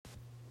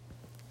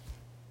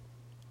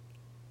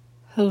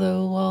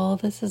Hello, all.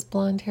 This is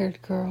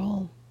Blonde-Haired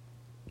Girl.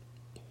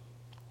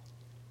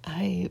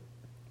 I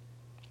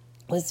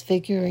was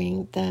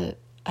figuring that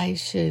I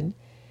should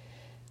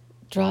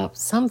drop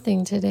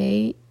something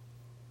today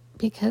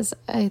because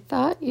I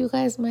thought you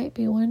guys might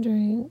be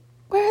wondering,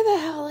 where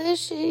the hell is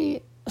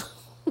she?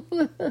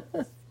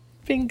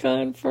 Been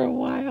gone for a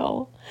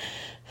while.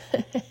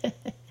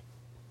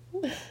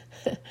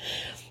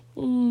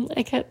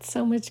 I got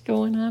so much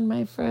going on,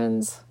 my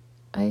friends.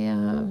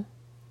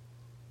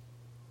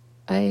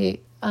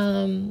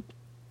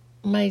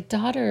 My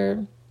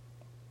daughter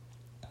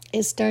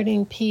is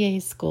starting PA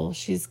school.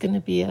 She's going to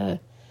be a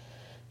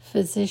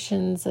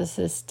physician's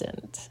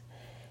assistant.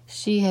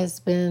 She has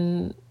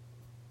been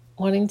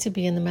wanting to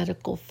be in the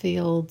medical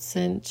field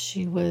since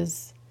she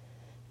was,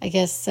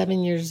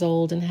 7 years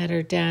old, and had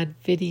her dad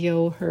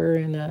video her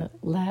in a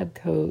lab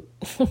coat.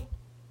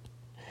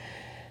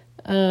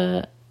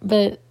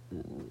 But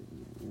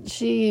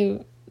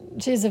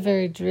she's a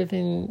very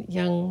driven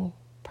young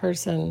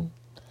person,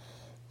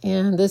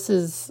 and this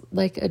is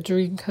like a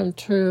dream come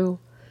true.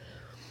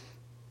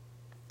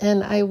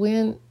 And I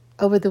went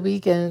over the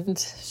weekend.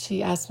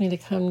 She asked me to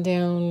come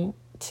down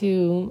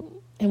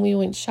and we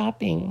went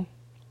shopping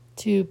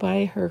to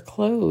buy her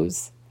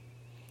clothes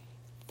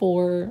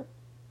for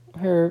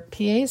her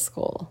PA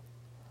school.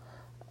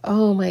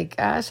 Oh my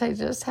gosh, I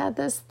just had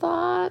this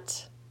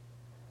thought.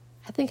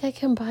 I think I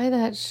can buy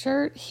that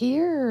shirt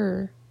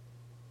here.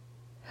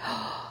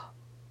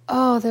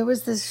 Oh, there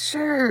was this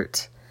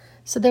shirt.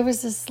 So there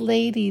was this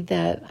lady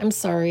I'm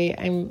sorry,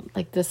 I'm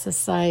like this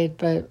aside,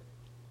 but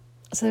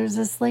so there's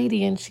this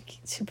lady and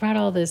she brought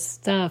all this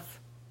stuff.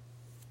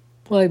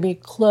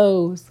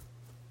 Clothes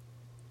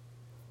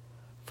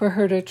for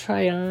her to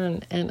try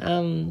on.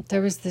 And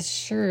there was this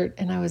shirt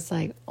and I was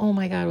like, oh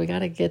my God, we got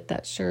to get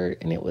that shirt.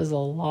 And it was a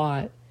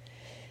lot.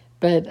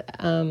 But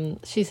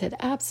she said,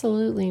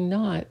 absolutely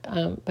not.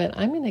 But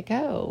I'm going to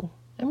go.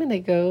 I'm going to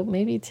go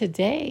maybe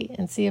today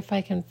and see if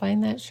I can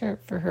find that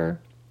shirt for her.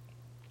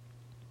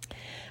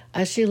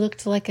 She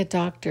looked like a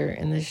doctor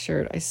in this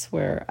shirt, I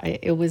swear.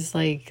 It was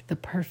like the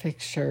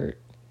perfect shirt.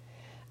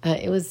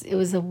 It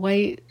was a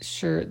white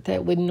shirt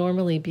that would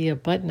normally be a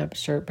button-up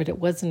shirt, but it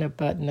wasn't a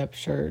button-up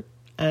shirt.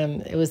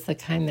 It was the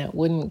kind that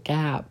wouldn't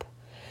gap.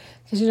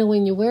 Because,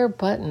 when you wear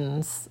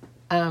buttons,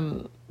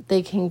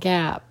 they can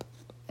gap.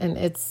 And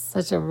it's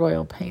such a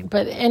royal pain.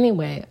 But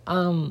anyway,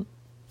 so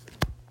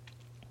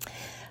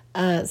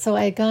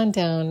I had gone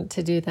down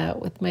to do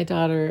that with my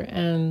daughter,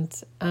 and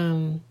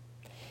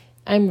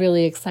I'm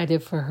really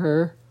excited for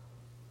her.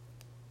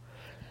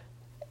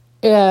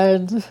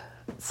 And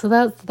so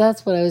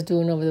that's what I was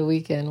doing over the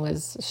weekend,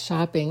 was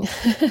shopping.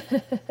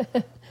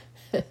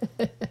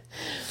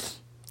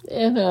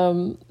 and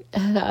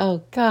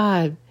oh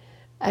God,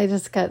 I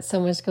just got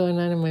so much going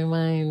on in my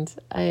mind.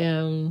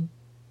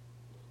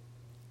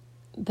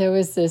 There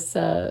was this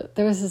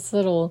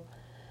little,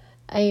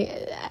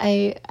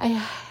 it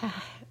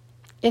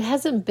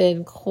hasn't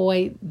been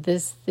quite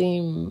this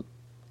theme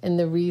in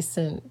the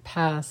recent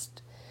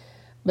past,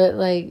 but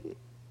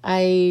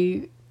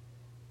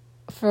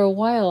for a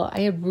while,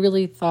 I had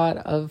really thought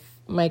of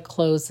my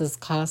clothes as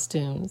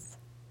costumes.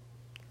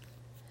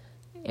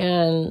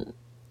 And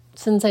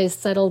since I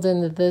settled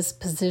into this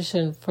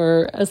position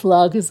for as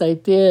long as I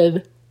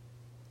did,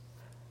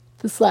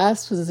 this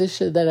last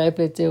position that I've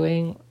been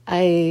doing,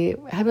 I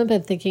haven't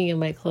been thinking of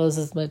my clothes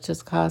as much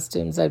as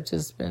costumes. I've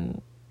just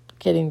been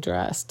getting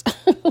dressed.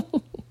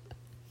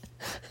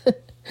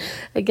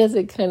 I guess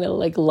it kind of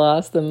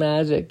lost the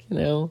magic,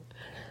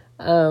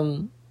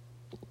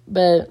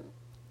 But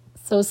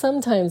so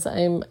sometimes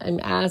I'm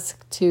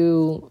asked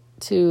to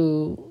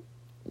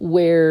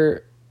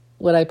wear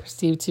what I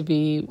perceive to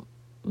be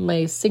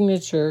my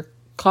signature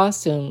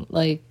costume,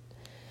 my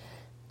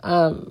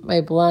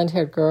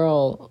blonde-haired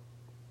girl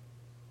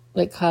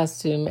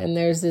costume. And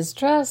there's this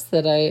dress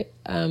that I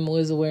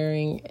was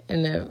wearing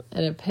in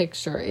a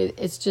picture.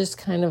 It's just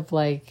kind of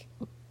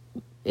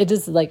it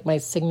is like my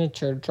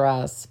signature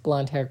dress,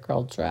 blonde-haired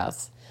girl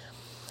dress.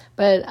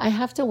 But I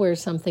have to wear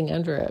something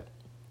under it.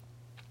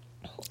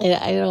 And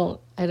I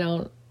don't,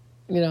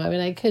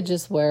 I could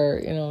just wear,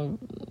 and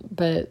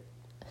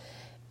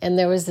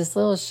there was this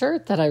little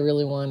shirt that I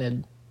really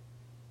wanted.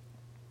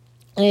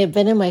 And it had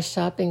been in my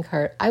shopping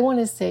cart. I want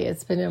to say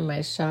it's been in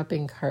my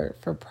shopping cart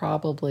for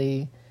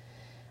probably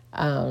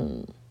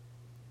 9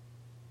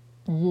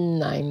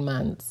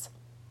 months.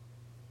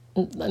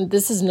 And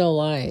this is no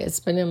lie. It's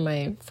been in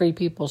my Free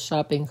People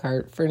shopping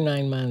cart for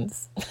 9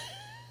 months.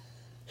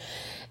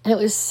 And it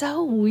was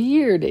so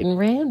weird and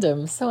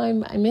random. So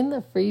I'm in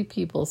the Free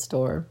People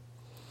store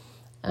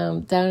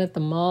down at the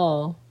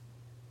mall.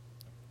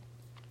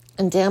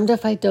 And damned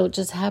if I don't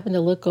just happen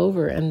to look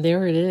over and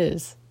there it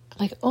is.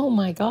 Oh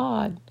my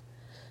God,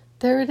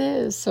 there it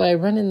is. So I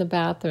run in the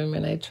bathroom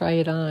and I try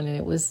it on, and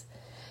it was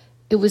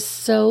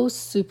so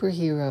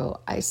superhero.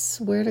 I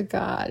swear to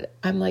God.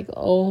 I'm like,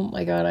 oh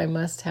my God, I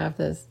must have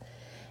this.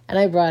 And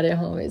I brought it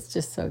home. It's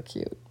just so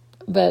cute.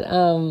 But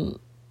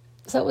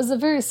So it was a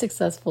very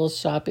successful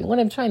shopping. What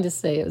I'm trying to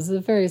say, it was a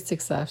very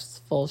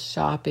successful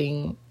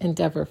shopping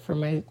endeavor for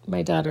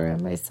my daughter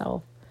and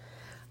myself.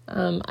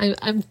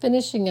 I'm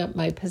finishing up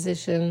my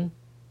position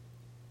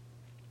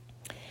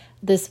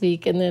this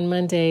week, and then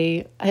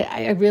Monday,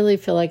 I really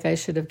feel like I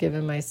should have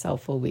given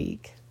myself a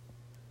week.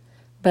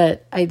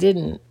 But I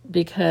didn't,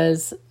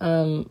 because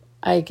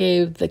I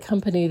gave the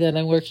company that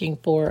I'm working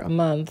for a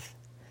month,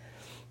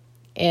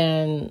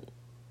 and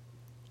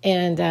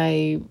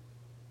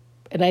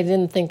I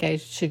didn't think I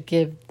should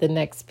give the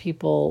next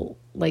people,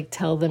 like,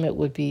 tell them it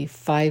would be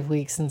 5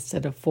 weeks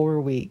instead of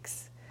 4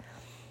 weeks.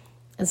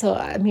 And so,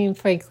 I mean,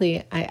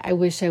 frankly, I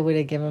wish I would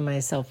have given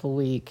myself a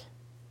week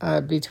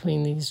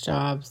between these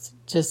jobs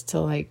just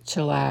to, like,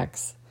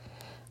 chillax.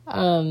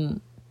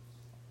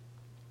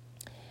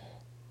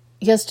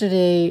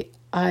 Yesterday,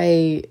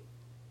 I've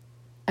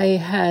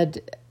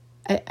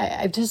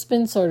just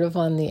been sort of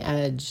on the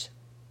edge.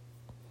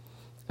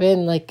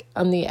 Been, like,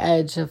 on the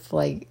edge of,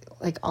 like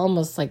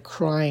almost like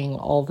crying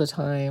all the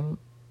time.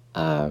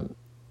 I'm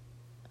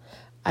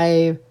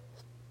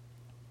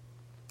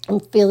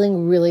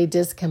feeling really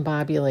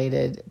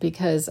discombobulated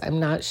because I'm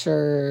not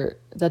sure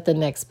that the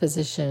next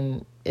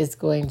position is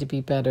going to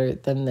be better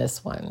than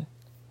this one.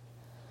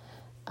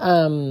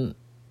 The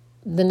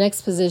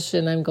next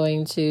position I'm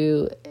going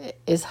to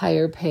is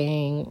higher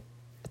paying.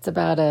 It's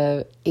about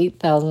a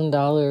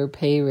 $8,000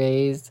 pay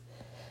raise,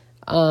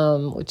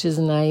 which is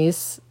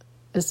nice,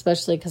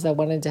 especially because I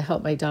wanted to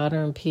help my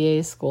daughter in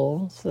PA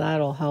school, so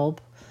that'll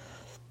help.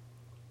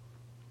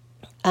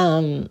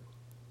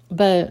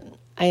 But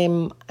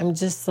I'm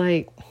just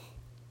like,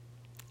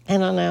 I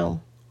don't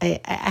know.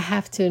 I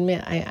have to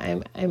admit,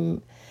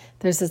 I'm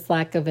there's this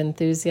lack of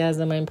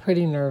enthusiasm. I'm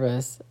pretty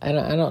nervous. I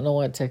don't know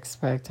what to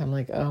expect. I'm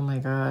like, oh my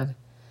God.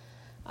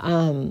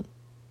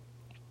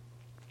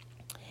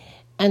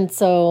 And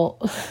so,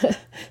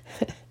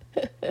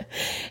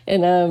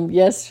 and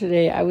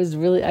yesterday I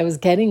was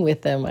getting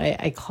with them.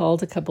 I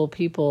called a couple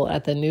people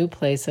at the new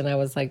place, and I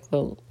was like,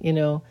 well,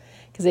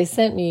 because they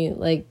sent me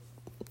like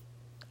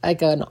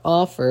an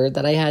offer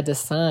that I had to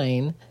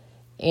sign,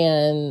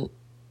 and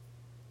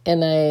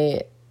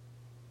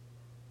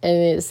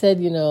it said,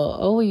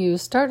 oh, you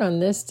start on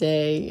this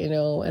day,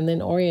 and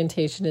then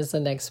orientation is the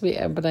next week.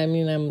 But I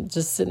mean, I'm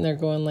just sitting there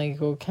going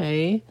like,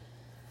 okay,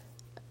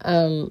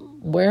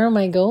 where am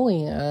I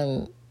going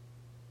on,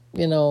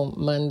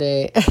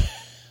 Monday?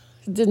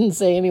 It didn't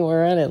say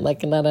anywhere on it,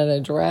 like not an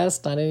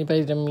address, not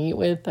anybody to meet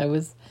with. I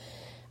was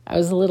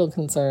a little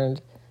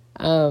concerned,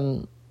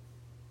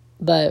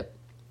 but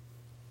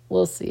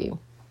we'll see.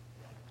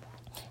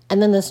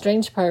 And then the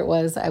strange part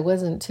was I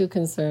wasn't too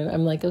concerned.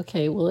 I'm like,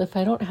 okay, well, if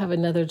I don't have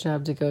another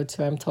job to go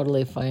to, I'm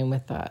totally fine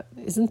with that.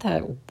 Isn't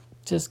that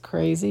just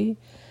crazy?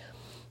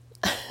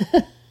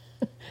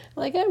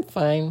 Like, I'm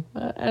fine.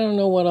 I don't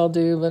know what I'll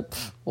do,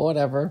 but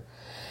whatever.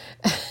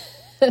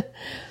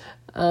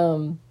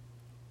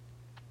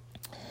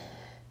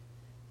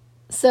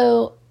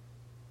 So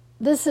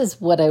this is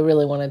what I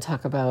really want to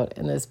talk about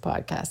in this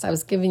podcast. I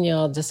was giving you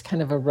all just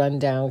kind of a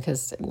rundown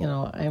because,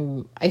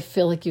 I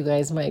feel like you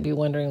guys might be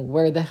wondering,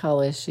 where the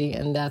hell is she?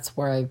 And that's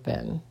where I've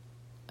been.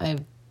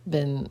 I've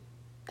been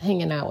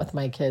hanging out with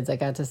my kids. I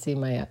got to see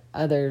my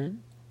other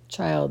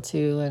child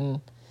too,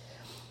 and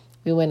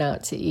we went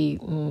out to eat,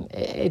 and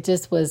it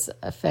just was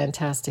a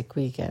fantastic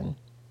weekend.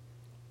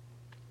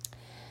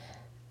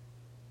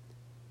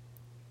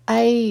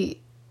 I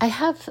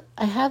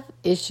have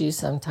issues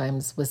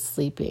sometimes with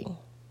sleeping.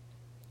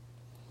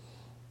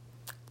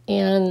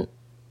 And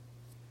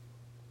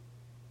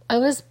I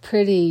was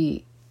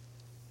pretty,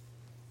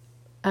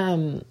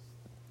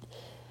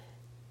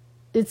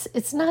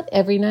 it's not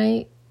every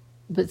night,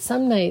 but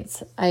some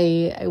nights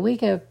I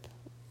wake up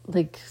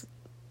like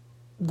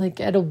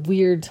at a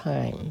weird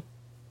time,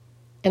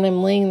 and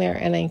I'm laying there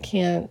and I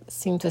can't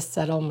seem to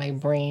settle my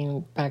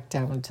brain back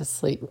down to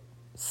sleep.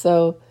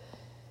 So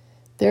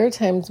there are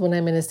times when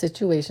I'm in a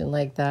situation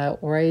like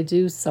that where I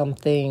do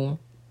something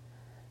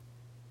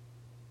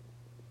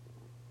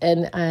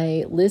and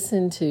I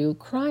listen to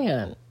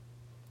Kryon.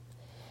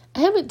 I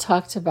haven't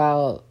talked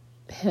about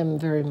him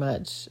very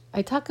much.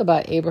 I talk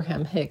about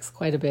Abraham Hicks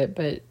quite a bit,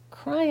 but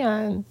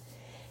Kryon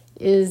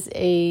is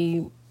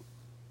a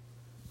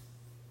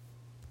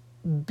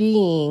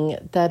being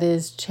that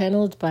is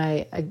channeled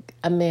by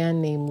a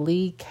man named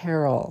Lee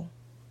Carroll.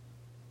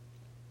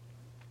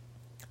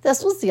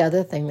 This was the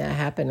other thing that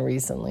happened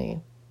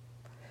recently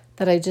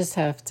that I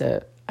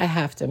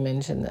have to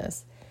mention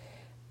this.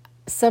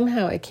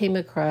 Somehow I came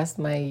across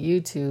my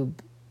YouTube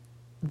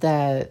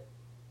that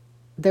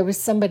there was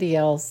somebody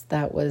else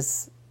that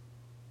was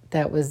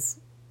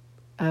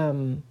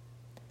channeling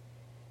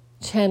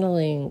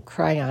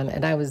Kryon,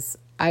 and I was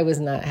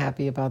not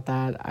happy about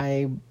that.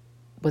 I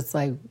was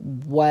like,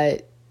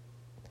 what?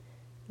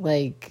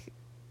 Like,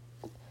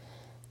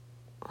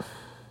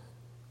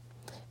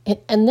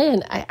 and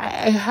then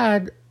I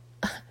had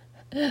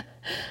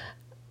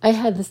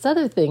this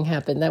other thing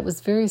happen that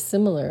was very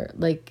similar.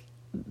 Like,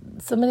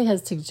 somebody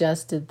had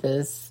suggested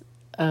this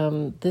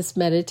this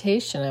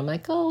meditation. I'm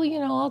like, oh,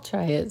 I'll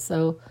try it.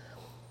 So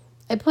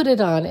I put it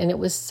on, and it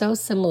was so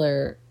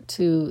similar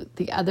to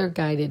the other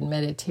guided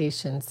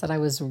meditations that I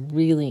was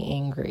really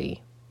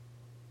angry.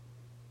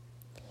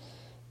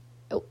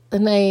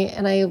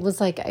 And I was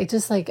like, I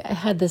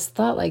had this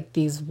thought, like,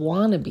 these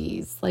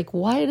wannabes, like,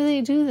 why do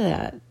they do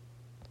that?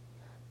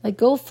 Like,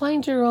 go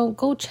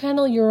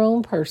channel your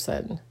own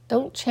person.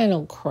 Don't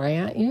channel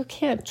Crayon. You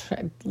can't,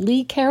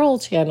 Lee Carroll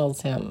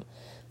channels him.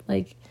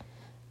 Like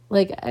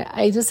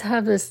I just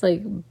have this,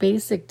 like,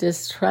 basic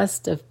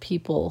distrust of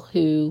people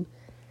who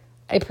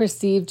I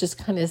perceive just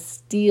kind of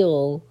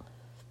steal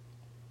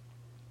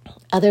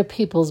other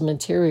people's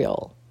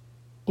material.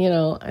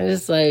 I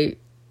just, like,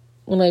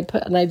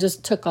 I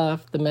just took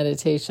off the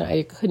meditation,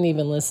 I couldn't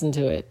even listen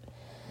to it.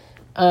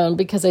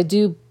 Because I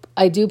do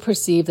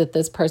perceive that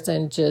this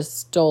person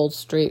just stole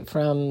straight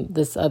from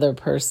this other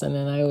person,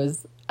 and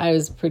I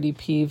was pretty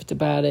peeved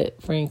about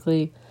it,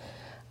 frankly.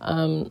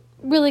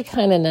 Really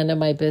kind of none of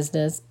my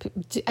business.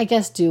 I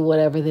guess do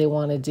whatever they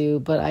want to do,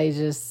 but I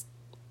just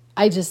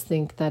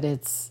think that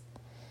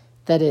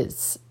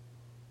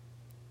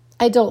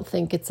I don't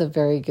think it's a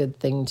very good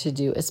thing to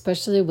do,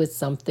 especially with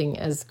something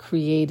as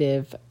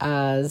creative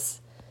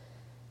as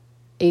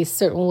a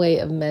certain way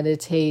of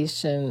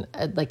meditation,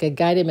 like a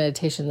guided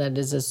meditation that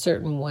is a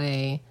certain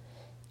way,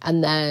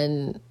 and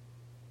then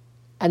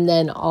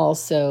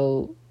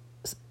also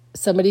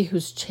somebody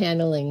who's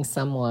channeling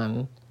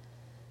someone,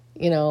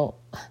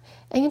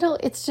 And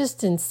it's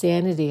just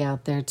insanity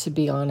out there, to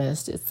be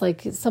honest. It's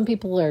like some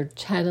people are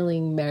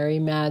channeling Mary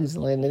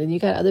Magdalene, and then you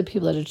got other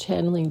people that are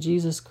channeling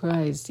Jesus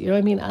Christ. You know what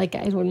I mean? Like,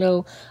 I don't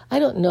know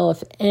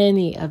if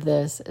any of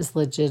this is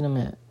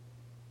legitimate.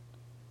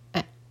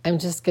 I'm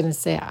just going to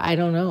say, I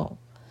don't know.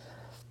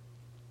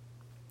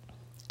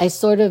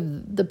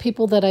 The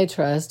people that I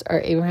trust are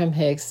Abraham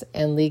Hicks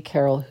and Lee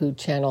Carroll, who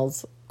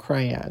channels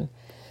Crayon.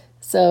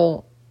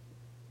 So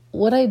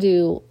what I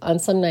do on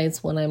some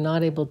nights when I'm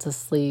not able to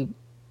sleep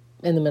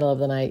in the middle of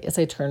the night is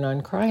I turn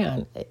on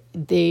Crayon.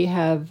 They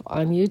have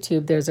on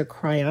YouTube, there's a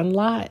Crayon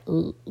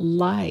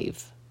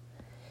live,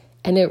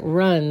 and it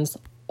runs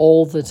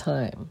all the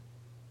time.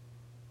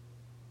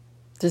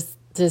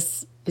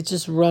 It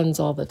just runs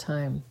all the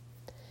time.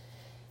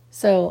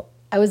 So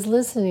I was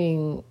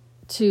listening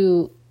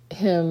to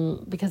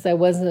him because I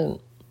wasn't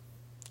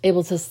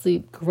able to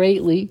sleep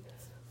greatly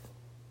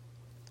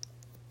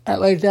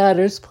at my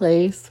daughter's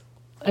place.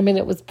 I mean,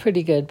 it was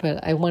pretty good,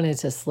 but I wanted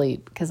to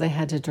sleep because I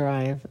had to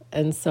drive.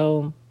 And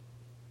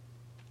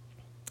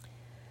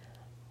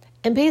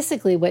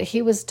basically what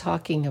he was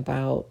talking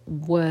about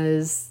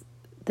was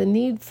the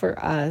need for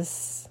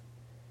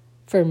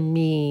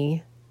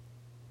me,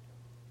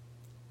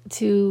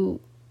 to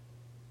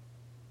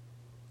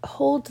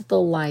hold the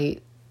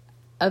light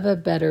of a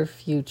better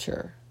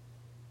future.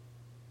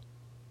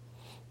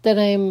 That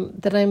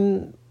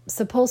I'm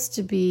supposed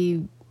to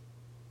be,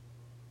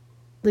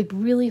 like,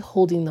 really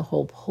holding the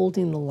hope,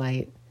 holding the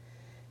light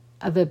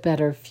of a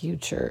better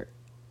future.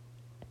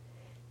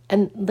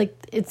 And, like,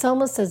 it's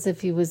almost as if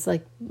he was,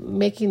 like,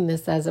 making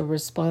this as a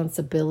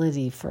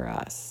responsibility for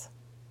us.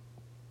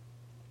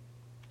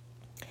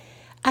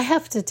 I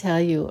have to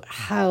tell you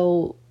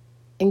how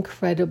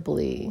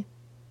incredibly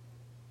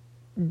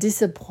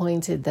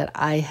disappointed that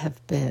I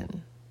have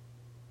been.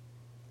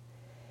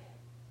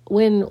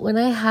 When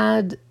I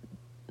had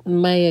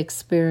my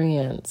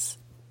experience,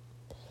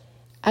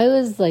 I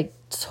was, like,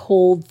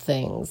 told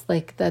things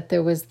like that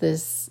there was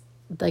this,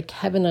 like,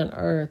 heaven on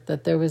earth,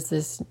 that there was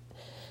this,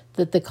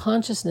 that the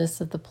consciousness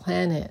of the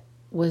planet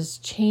was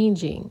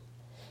changing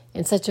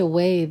in such a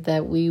way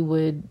that it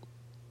would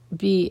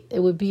be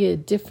a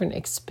different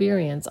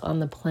experience on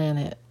the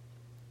planet.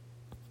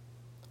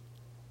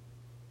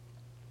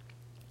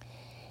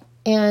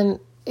 And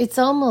it's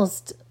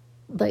almost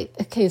like,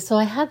 okay, so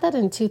I had that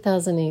in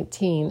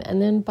 2018, and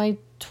then by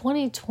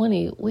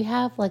 2020, we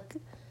have, like,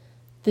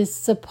 this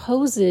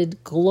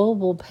supposed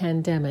global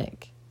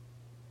pandemic.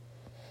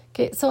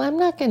 Okay, so I'm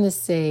not going to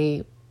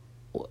say,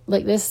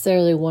 like,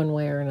 necessarily one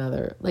way or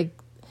another. Like,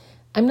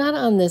 I'm not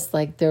on this,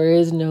 like, there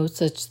is no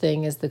such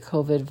thing as the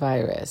COVID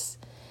virus.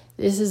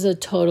 This is a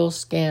total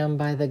scam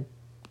by the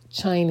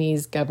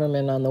Chinese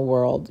government on the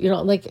world.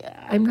 Like,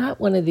 I'm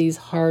not one of these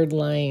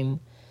hardline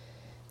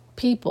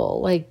people.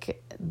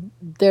 Like,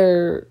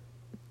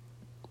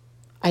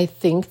 I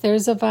think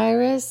there's a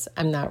virus.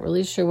 I'm not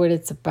really sure what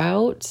it's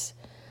about.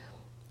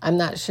 I'm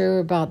not sure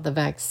about the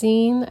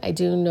vaccine. I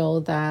do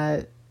know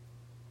that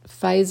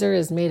Pfizer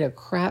has made a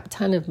crap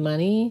ton of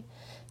money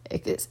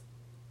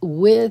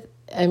especially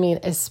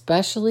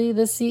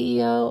the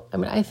CEO.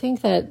 I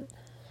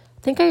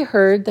think I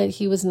heard that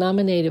he was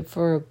nominated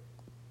for,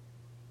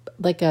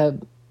 like, a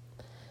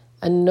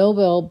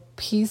Nobel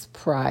Peace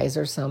Prize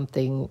or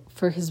something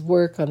for his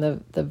work on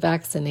the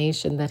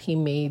vaccination that he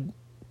made.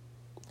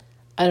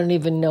 I don't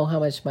even know how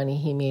much money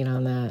he made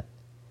on that.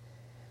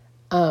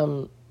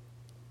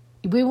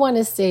 We want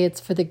to say it's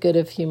for the good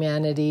of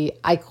humanity.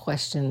 I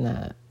question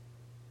that.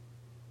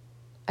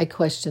 I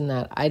question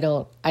that. I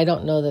don't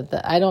know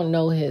I don't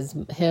know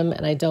him,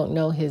 and I don't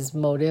know his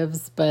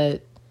motives,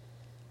 but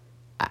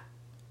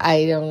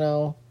I don't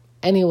know.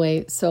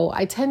 Anyway, so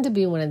I tend to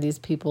be one of these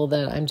people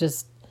that I'm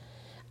just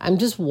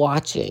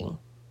watching.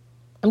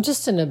 I'm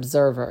just an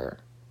observer.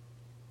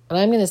 And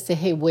I'm going to say,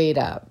 hey, wait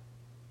up.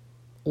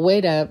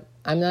 Wait up.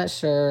 I'm not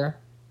sure.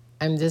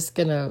 I'm just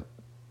going to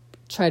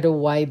try to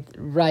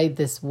ride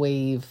this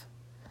wave.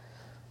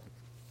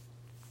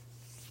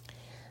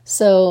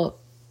 So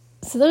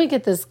then we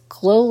get this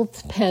global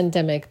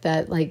pandemic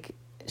that like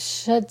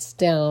shuts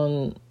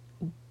down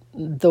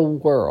the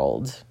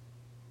world.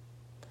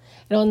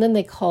 And then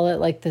they call it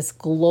like this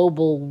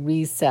global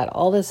reset,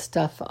 all this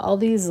stuff, all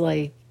these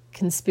like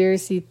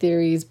conspiracy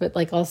theories, but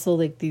like also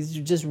like these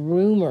just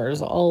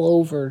rumors all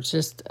over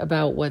just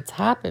about what's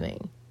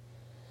happening.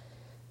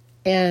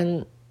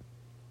 And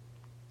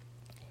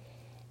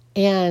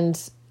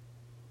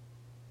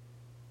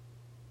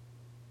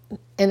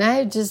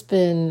I've just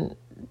been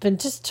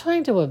just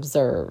trying to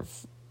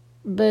observe,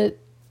 but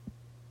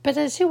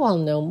as you all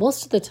know,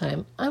 most of the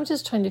time, I'm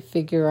just trying to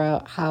figure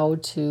out how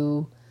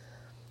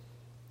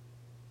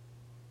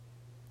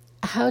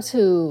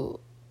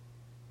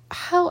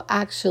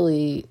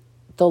actually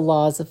the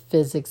laws of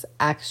physics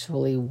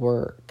actually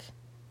work.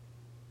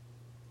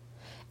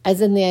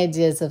 As in the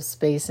ideas of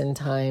space and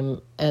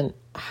time and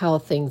how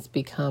things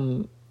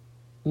become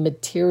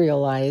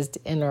materialized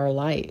in our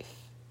life.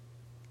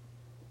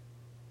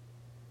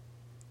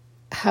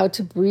 How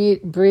to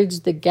bridge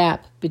the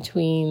gap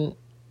between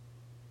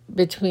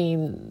the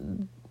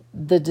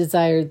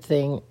desired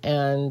thing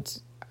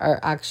and our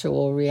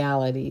actual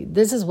reality.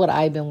 This is what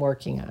I've been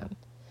working on,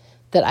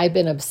 that I've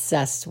been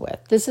obsessed with.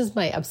 This is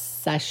my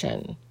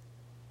obsession.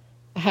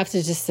 I have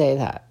to just say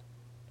that.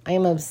 I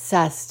am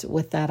obsessed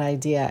with that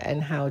idea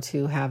and how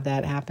to have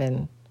that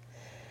happen.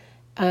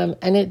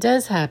 And it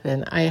does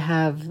happen. I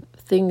have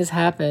things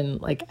happen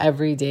like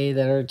every day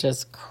that are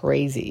just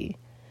crazy.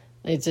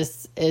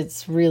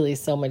 It's really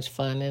so much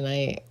fun. And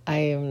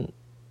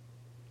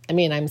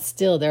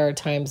there are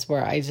times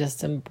where I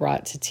just am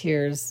brought to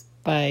tears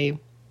by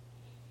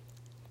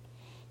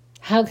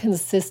how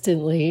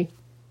consistently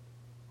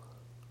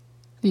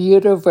the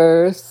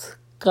universe,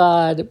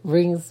 God,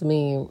 brings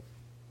me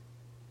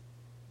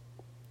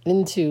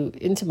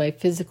into my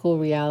physical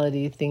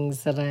reality,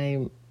 things that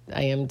I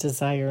am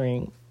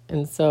desiring.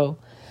 And so,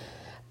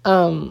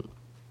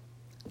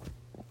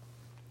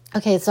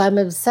 okay, so I'm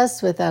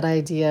obsessed with that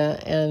idea.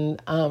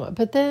 And,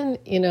 but then,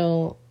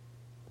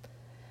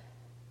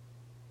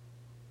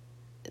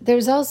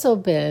 there's also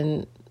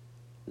been,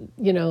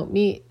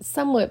 me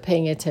somewhat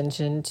paying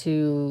attention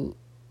to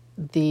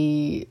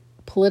the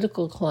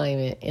political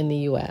climate in the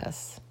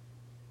U.S.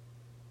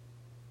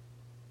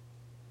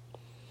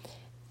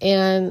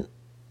 And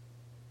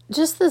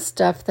just the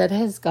stuff that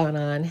has gone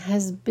on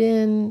has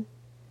been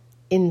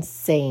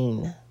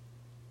insane.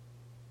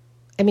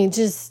 I mean,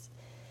 just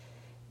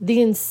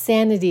the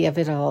insanity of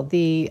it all.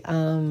 It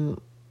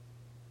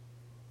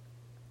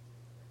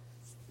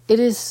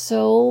is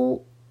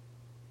so,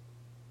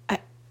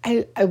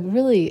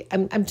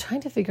 I'm trying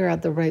to figure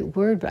out the right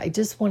word, but I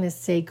just want to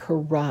say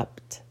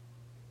corrupt.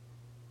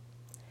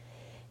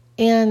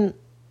 And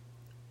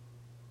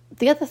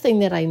the other thing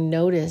that I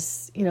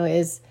notice,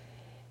 is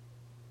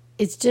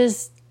it's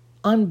just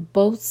on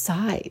both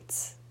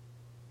sides.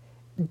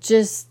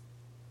 Just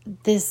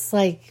this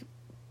like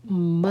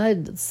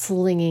mud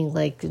slinging,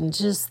 like, and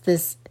just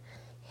this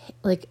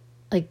like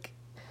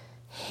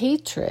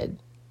hatred.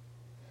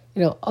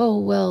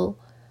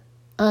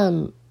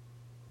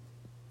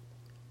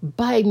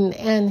 Biden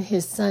and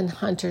his son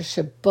Hunter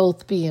should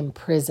both be in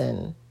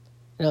prison.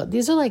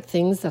 These are like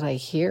things that I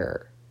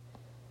hear.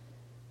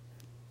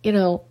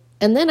 And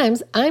then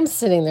I'm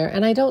sitting there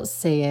and I don't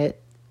say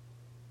it.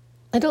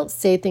 I don't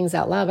say things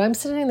out loud. But I'm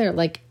sitting there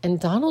like, and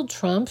Donald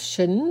Trump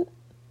shouldn't.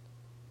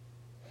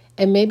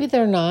 And maybe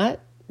they're not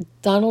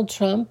Donald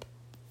Trump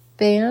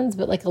fans,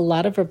 but like a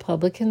lot of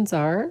Republicans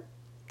are.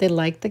 They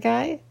like the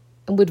guy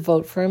and would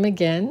vote for him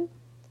again.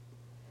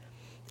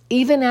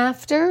 Even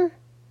after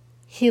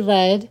he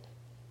led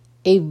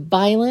a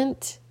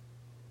violent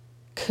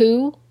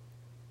coup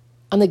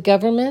on the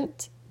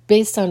government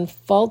based on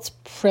false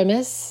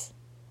premise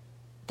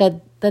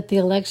that the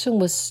election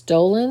was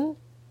stolen,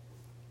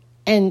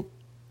 and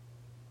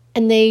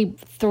they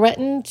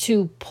threatened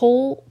to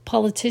pull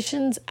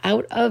politicians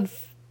out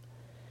of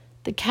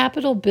the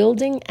Capitol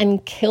building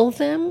and kill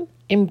them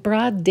in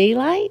broad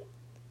daylight?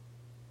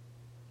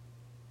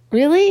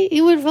 Really?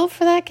 You would vote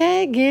for that guy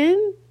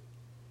again?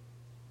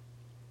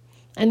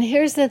 And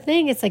here's the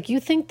thing. It's like, you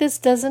think this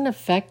doesn't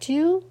affect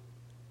you?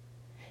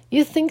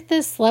 You think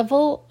this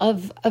level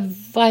of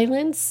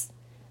violence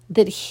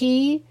that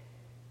he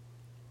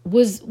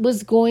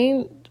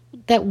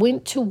that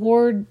went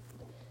toward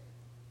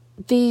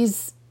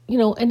these,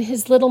 and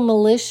his little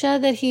militia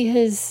that he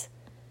has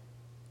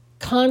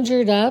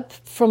conjured up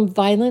from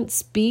violent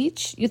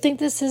speech, you think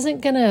this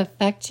isn't going to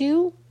affect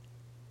you?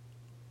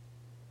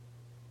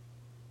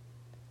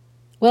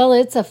 Well,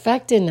 it's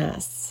affecting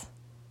us.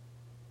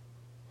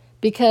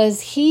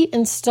 because he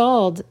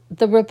installed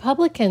the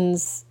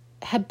Republicans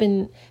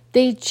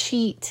they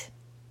cheat.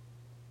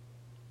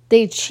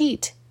 They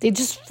cheat. They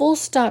just full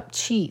stop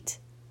cheat.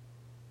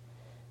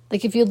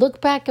 Like if you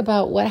look back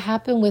about what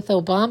happened with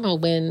Obama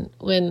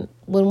when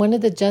one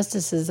of the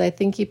justices, I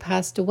think he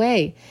passed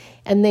away,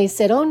 and they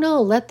said, "Oh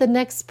no, let the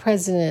next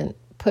president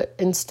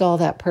install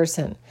that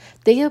person."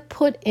 They have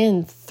put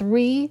in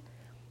 3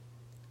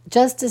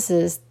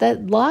 justices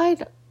that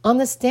lied on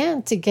the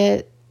stand to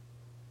get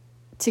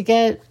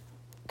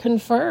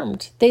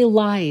confirmed. They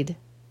lied.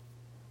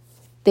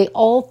 They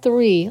all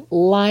 3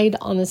 lied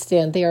on the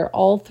stand. They are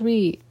all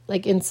 3,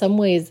 like in some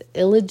ways,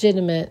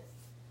 illegitimate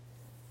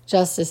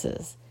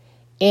justices.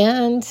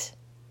 And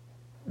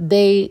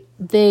I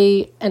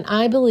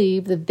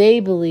believe that they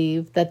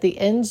believe that the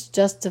ends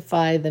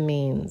justify the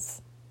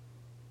means.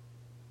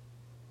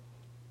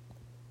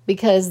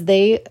 Because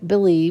they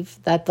believe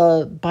that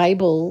the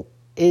Bible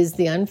is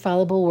the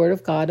infallible word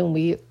of God, and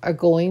we are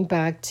going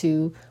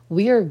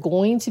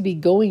to be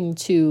going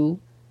to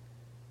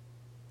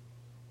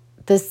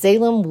the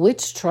Salem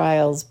witch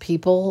trials,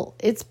 people.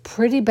 It's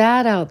pretty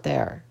bad out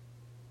there.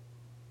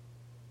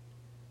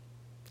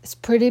 It's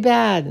pretty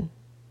bad.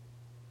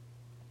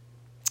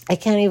 I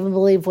can't even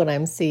believe what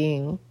I'm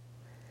seeing.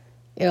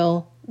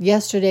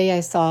 Yesterday I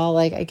saw,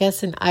 I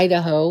guess in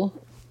Idaho,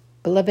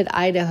 beloved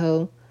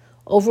Idaho,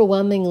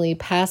 overwhelmingly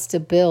passed a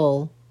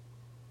bill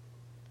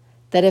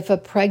that if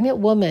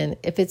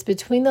it's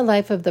between the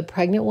life of the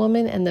pregnant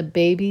woman and the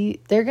baby,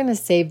 they're going to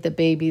save the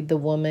baby, the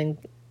woman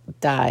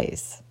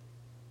dies.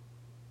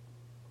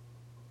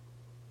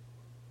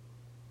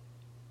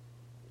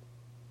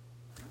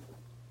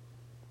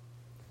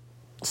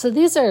 So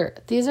these are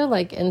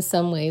like, in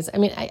some ways,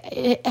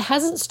 it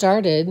hasn't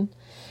started.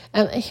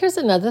 Here's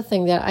another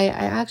thing that I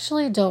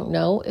actually don't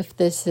know if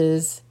this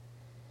is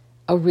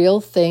a real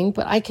thing,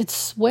 but I could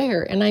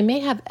swear, and I may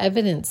have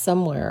evidence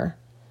somewhere,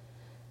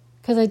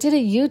 because I did a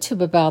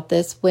YouTube about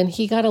this when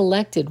he got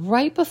elected,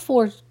 right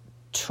before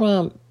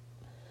Trump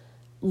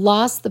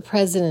lost the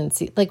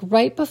presidency, like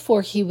right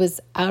before he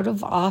was out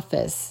of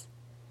office.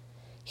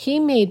 He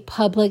made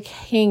public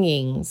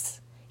hangings.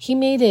 He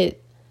made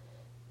it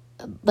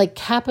like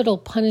capital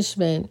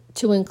punishment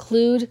to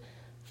include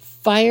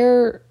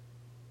firing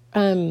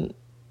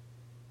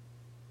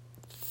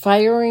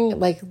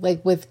like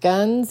with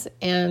guns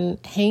and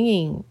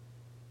hanging.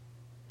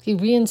 He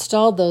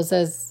reinstalled those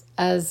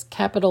as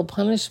capital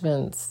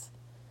punishments.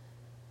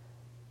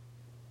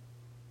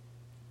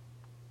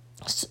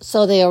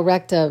 So they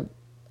erect a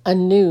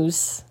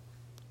noose.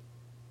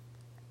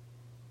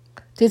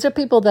 These are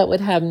people that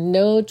would have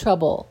no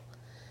trouble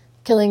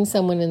killing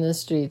someone in the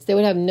streets. They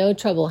would have no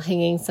trouble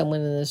hanging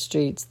someone in the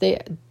streets. They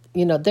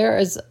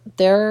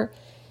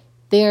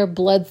are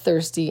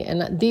bloodthirsty,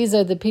 and these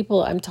are the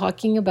people I'm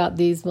talking about,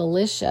 these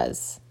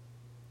militias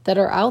that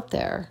are out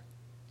there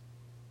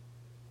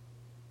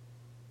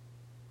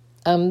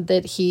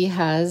that he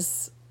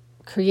has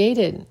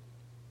created.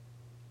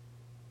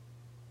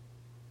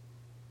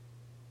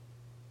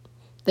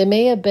 They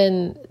may have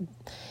been,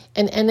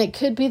 and it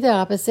could be the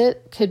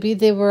opposite. Could be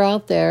they were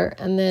out there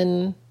and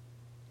then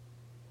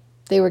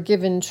they were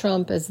given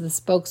Trump as the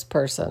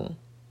spokesperson.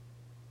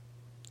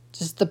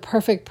 Just the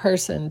perfect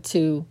person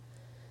to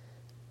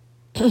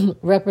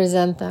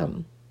represent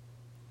them.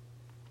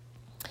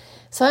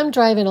 So I'm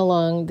driving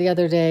along the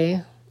other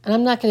day, and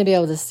I'm not going to be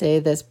able to say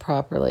this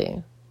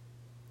properly.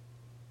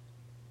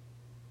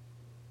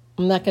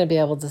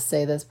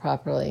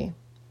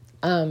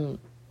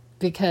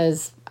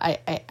 Because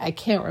I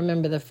can't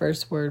remember the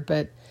first word.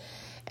 But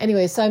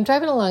anyway, so I'm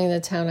driving along in the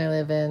town I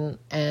live in,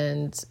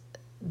 and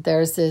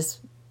there's this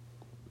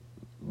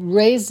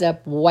raised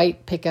up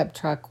white pickup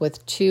truck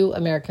with 2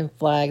 American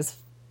flags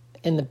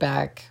in the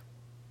back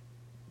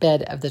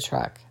bed of the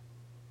truck,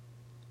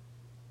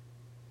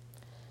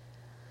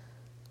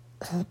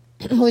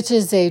 which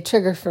is a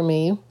trigger for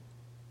me.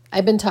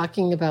 I've been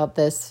talking about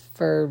this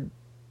for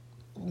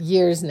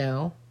years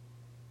now.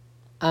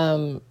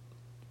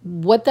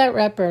 What that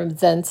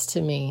represents to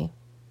me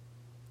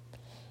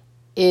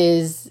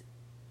is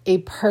a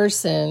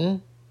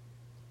person.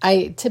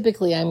 I'm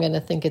going to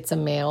think it's a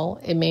male.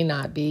 It may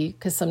not be,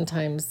 because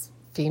sometimes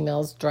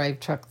females drive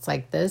trucks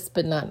like this,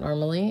 but not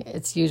normally.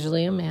 It's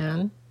usually a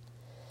man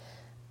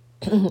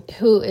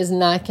who is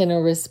not going to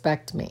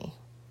respect me.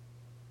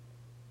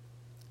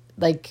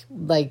 Like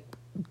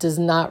does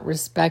not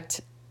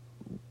respect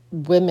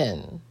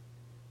women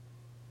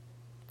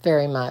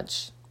very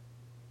much.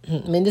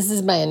 This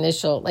is my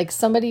initial,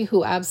 somebody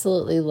who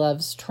absolutely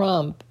loves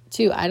Trump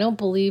too. I don't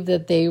believe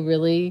that they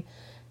really,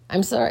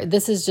 I'm sorry,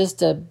 this is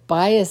just a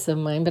bias of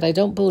mine, but I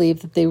don't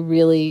believe that they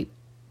really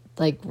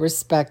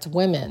respect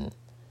women.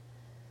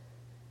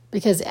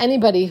 Because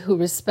anybody who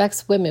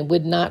respects women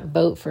would not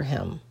vote for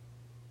him.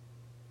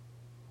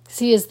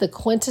 He is the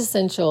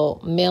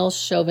quintessential male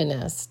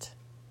chauvinist.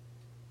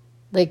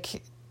 That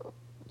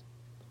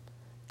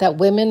the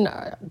women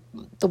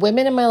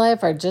in my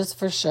life are just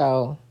for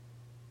show.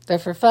 They're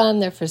for fun,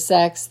 they're for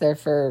sex, they're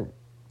for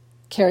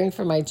caring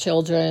for my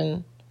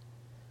children.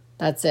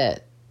 That's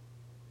it.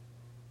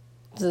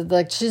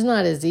 Like, she's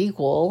not his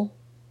equal.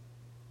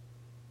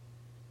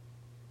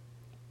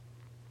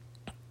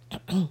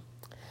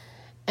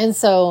 And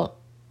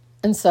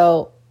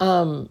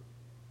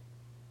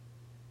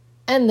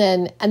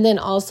then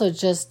also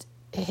just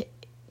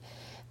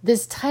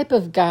this type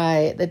of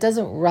guy that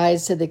doesn't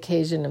rise to the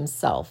occasion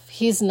himself.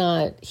 He's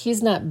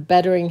not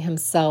bettering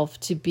himself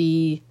to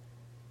be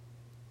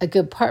a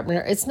good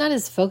partner. It's not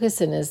his focus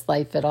in his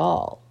life at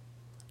all.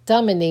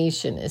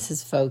 Domination is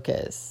his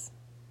focus.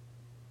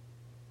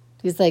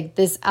 He's like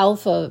this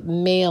alpha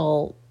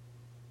male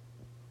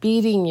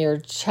beating your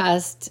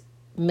chest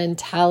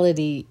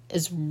mentality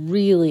is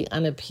really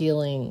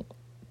unappealing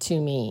to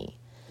me.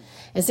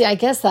 And see, I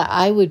guess that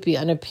I would be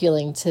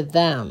unappealing to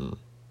them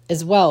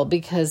as well,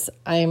 because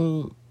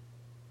I'm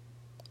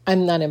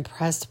not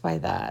impressed by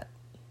that.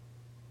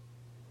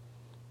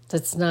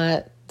 That's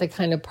not the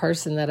kind of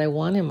person that I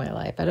want in my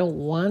life. I don't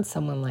want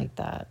someone like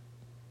that.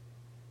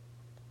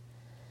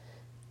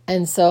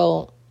 And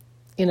so,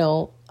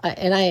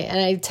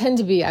 I tend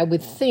to be, I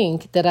would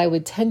think that I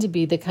would tend to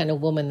be the kind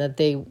of woman that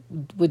they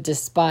would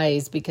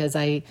despise, because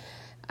I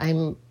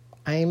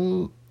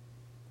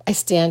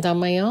stand on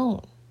my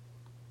own.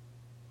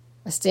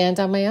 I stand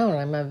on my own.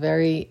 I'm a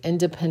very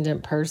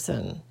independent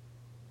person.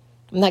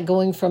 I'm not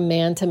going from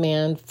man to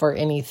man for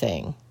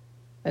anything.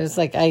 It's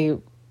like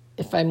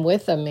if I'm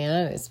with a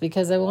man, it's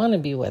because I want to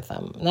be with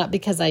him, not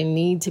because I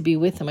need to be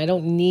with him. I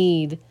don't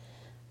need,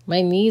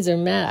 my needs are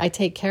met. I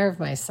take care of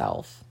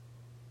myself.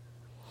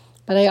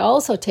 But I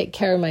also take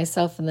care of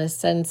myself in the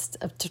sense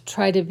of to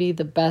try to be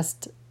the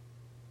best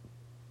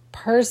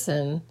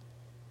person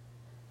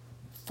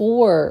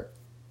for,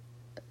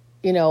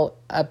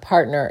 a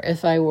partner.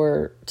 If I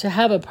were to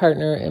have a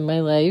partner in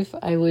my life,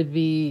 I would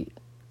be,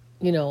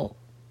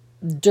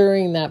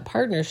 during that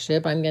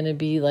partnership, I'm going to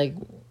be like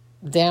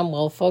damn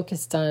well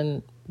focused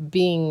on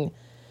being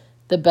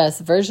the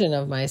best version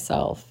of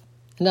myself,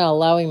 not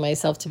allowing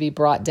myself to be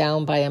brought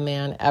down by a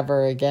man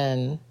ever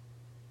again.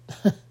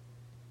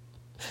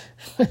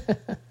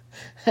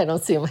 I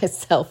don't see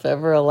myself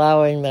ever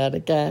allowing that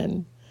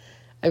again.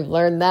 I've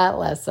learned that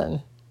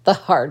lesson the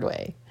hard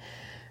way.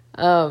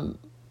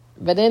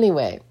 But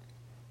anyway,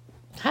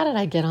 how did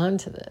I get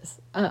onto this?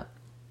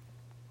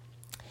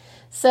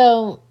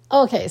 So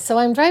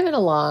I'm driving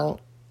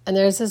along, and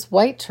there's this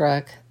white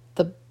truck,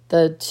 the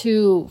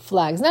two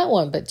flags, not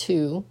one, but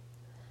two.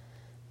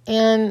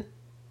 And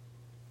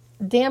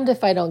damned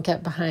if I don't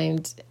get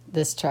behind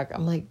this truck.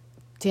 I'm like,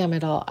 damn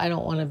it all. I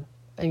don't want to,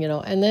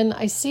 and then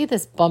I see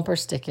this bumper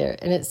sticker,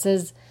 and it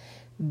says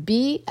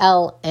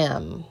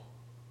BLM.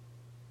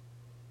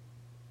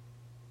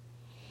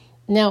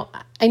 Now,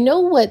 I know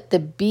what the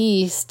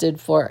B stood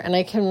for, and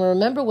I can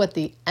remember what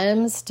the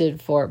M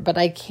stood for, but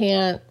I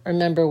can't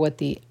remember what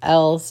the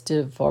L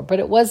stood for. But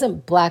it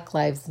wasn't Black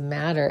Lives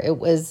Matter. It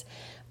was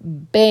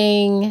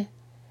Bang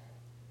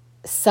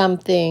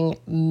something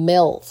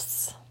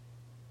MILFs.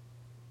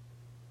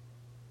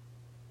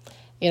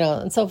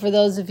 And so for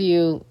those of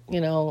you,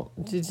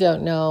 who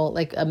don't know,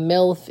 like a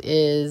MILF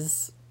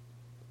is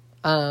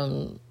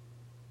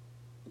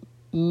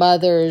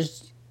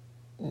mothers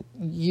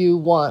you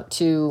want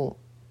to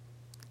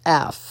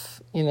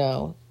F, you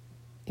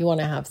want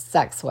to have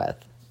sex with.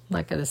 I'm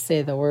not going to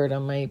say the word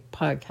on my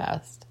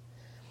podcast.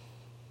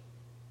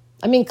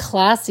 I mean,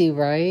 classy,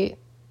 right?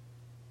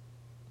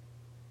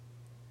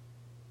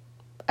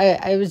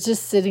 I was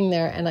just sitting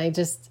there, and I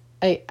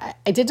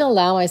didn't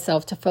allow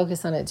myself to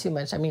focus on it too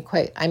much. I mean,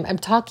 I'm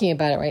talking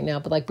about it right now,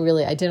 but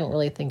really, I didn't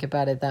really think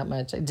about it that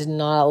much. I did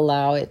not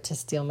allow it to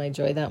steal my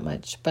joy that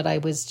much, but I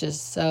was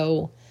just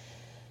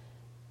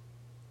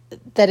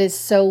that is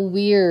so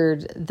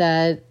weird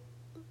that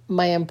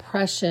my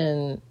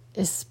impression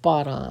is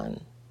spot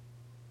on.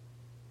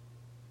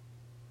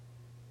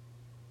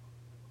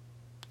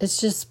 It's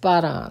just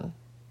spot on.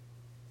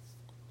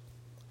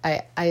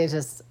 I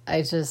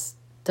just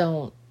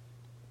don't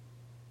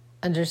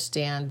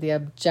understand the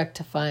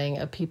objectifying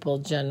of people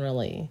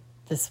generally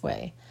this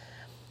way.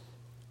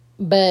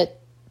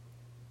 But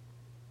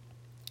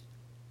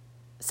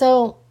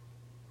so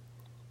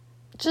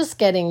just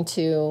getting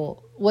to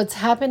what's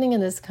happening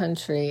in this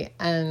country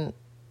and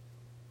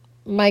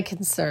my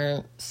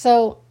concern.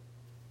 So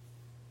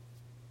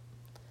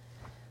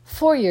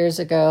 4 years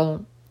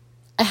ago,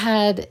 I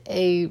had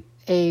a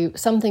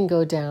something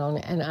go down,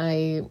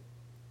 and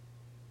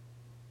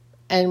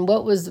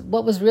what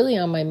was really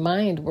on my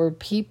mind were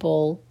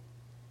people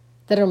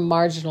that are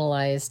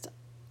marginalized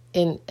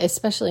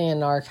especially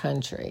in our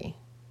country.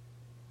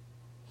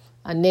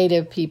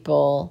 Native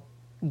people,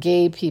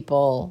 gay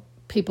people,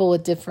 people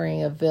with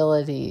differing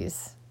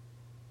abilities.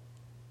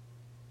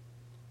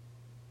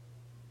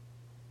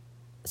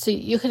 So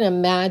you can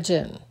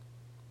imagine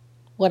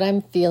what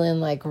I'm feeling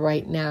like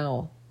right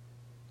now,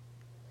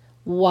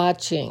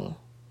 watching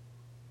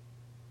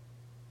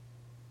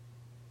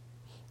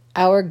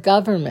our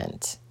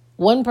government,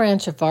 one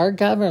branch of our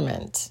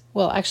government,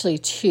 well, actually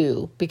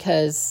two,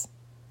 because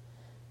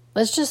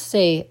let's just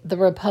say the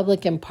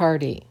Republican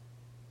Party,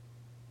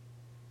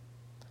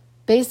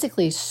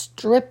 basically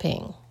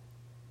stripping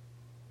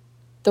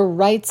the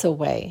rights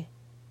away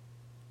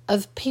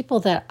of people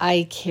that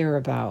I care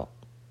about.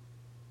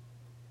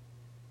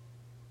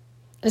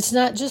 It's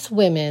not just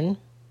women.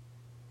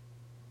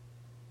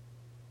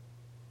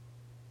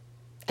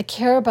 I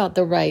care about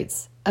the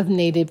rights of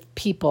Native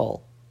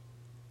people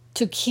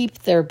to keep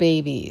their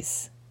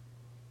babies,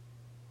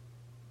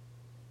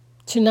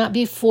 to not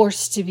be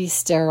forced to be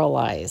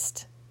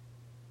sterilized,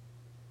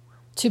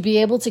 to be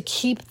able to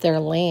keep their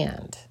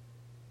land.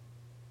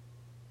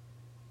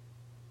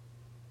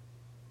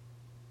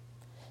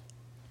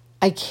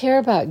 I care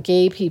about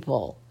gay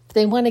people. If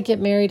they want to get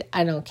married,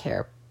 I don't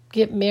care.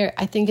 Get married.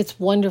 I think it's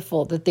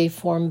wonderful that they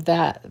form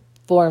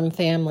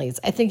families.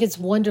 I think it's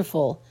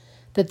wonderful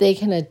that they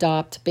can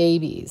adopt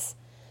babies.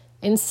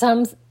 And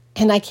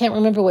I can't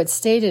remember what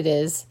state it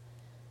is,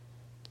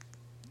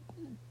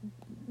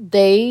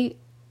 it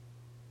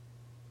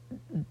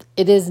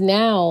is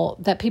now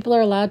that people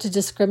are allowed to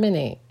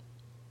discriminate.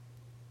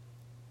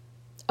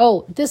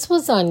 Oh, this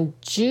was on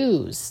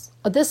Jews.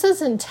 Oh, this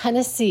is in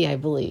Tennessee, I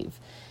believe.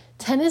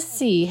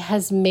 Tennessee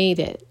has made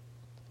it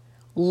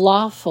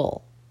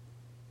lawful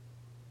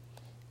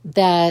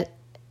that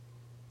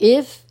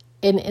if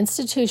an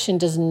institution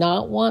does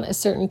not want a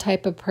certain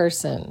type of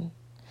person,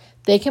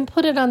 they can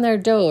put it on their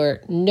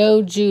door,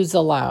 no Jews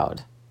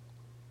allowed.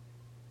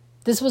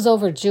 This was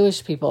over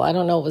Jewish people. I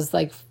don't know, it was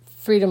like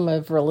freedom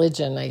of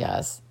religion, I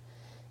guess.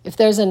 If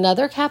there's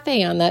another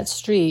cafe on that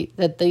street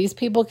that these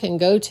people can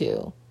go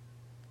to,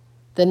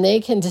 then they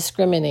can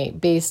discriminate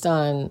based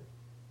on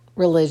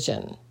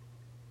religion.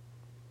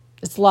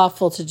 It's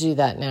lawful to do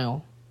that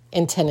now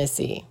in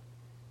Tennessee.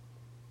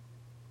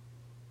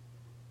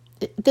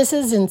 This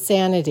is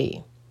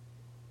insanity.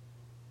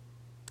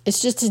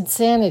 It's just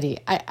insanity.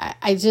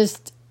 I've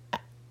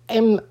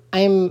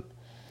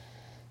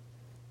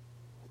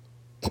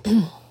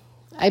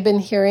been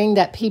hearing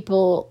that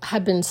people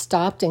have been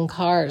stopped in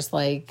cars.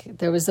 Like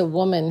there was a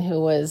woman who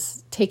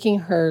was taking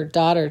her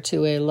daughter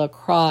to a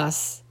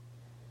lacrosse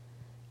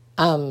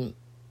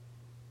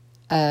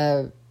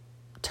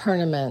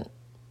tournament,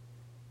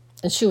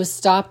 and she was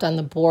stopped on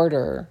the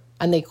border,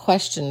 and they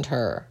questioned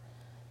her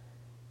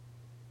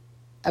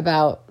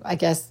about, I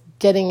guess,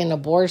 getting an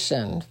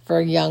abortion for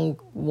a young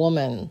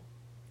woman.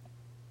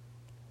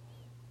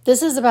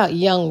 This is about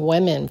young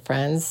women,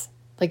 friends.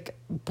 Like,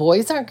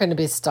 boys aren't going to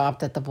be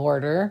stopped at the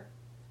border.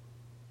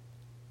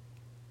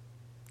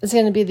 It's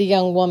going to be the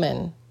young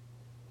woman.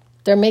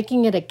 They're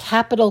making it a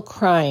capital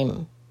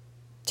crime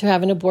to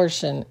have an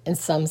abortion in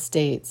some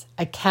states.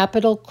 A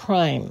capital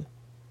crime.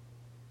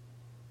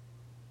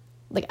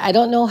 Like, I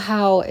don't know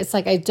how, it's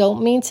like, I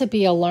don't mean to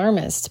be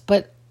alarmist,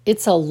 but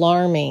it's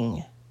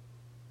alarming.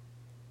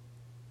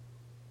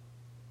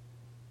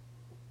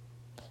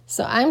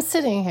 So I'm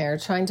sitting here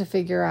trying to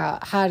figure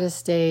out how to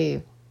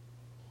stay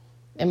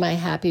in my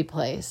happy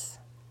place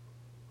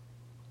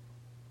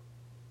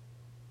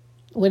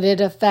when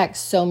it affects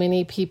so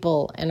many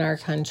people in our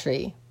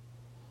country,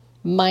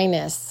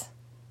 minus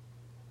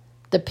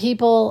the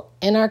people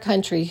in our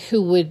country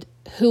who would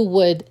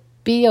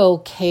be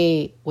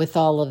okay with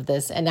all of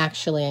this and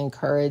actually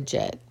encourage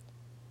it,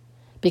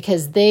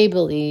 because they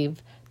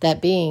believe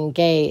that being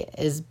gay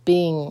is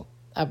being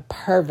a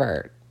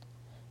pervert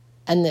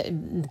and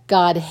that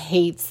God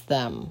hates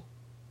them.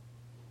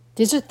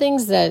 These are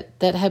things that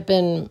have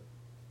been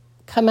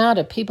come out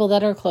of people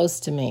that are close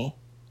to me.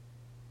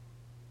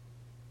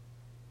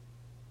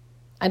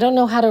 I don't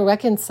know how to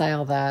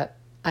reconcile that.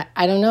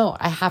 I don't know.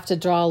 I have to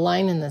draw a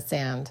line in the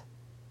sand.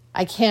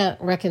 I can't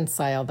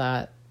reconcile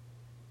that.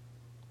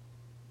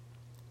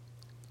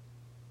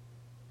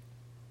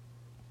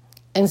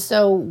 And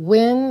so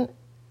when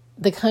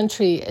the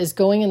country is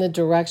going in the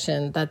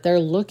direction that they're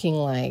looking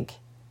like,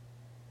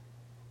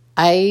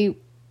 I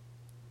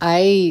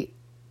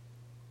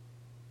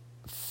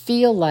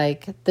feel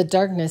like the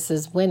darkness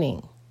is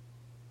winning.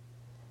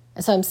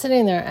 And so I'm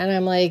sitting there and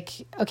I'm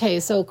like, okay,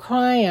 so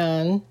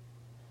Cryon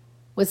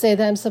would say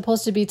that I'm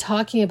supposed to be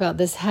talking about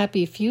this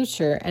happy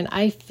future, and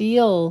I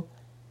feel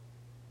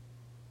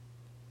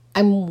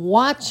I'm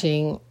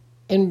watching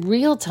in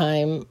real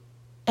time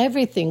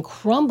everything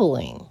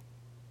crumbling.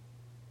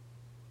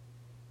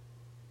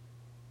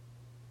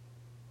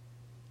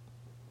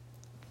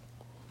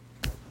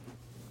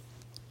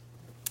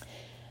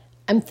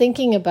 I'm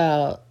thinking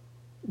about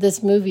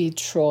this movie,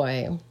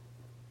 Troy.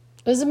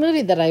 It was a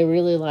movie that I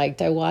really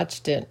liked. I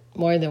watched it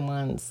more than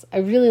once. I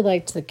really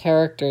liked the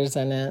characters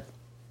in it.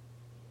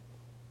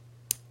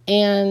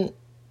 And,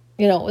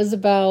 it was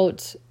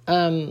about,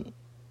 God,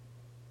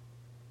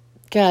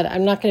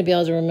 I'm not going to be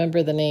able to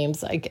remember the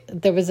names.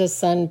 There was a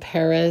son,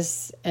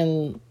 Paris,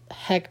 and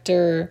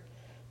Hector.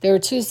 There were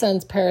two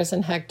sons, Paris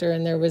and Hector,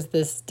 and there was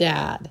this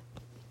dad.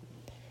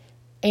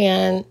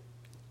 And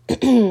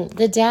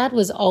the dad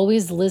was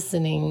always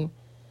listening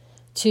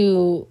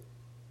to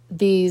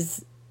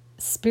these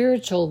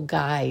spiritual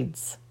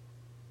guides.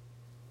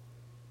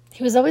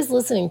 He was always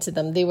listening to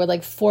them. They were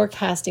like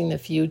forecasting the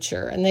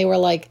future, and they were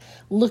like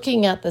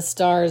looking at the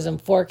stars and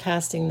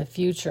forecasting the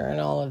future and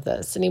all of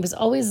this. And he was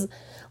always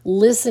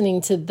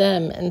listening to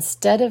them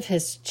instead of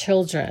his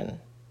children.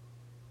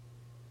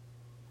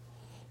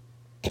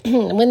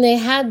 when they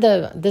had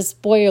the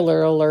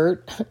spoiler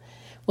alert,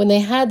 when they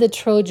had the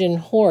Trojan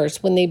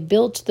horse, when they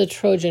built the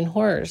Trojan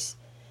horse,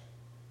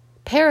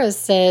 Paris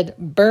said,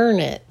 burn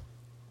it.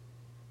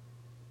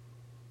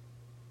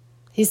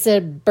 He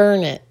said,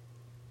 burn it.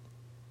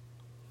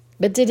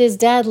 But did his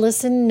dad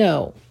listen?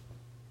 No.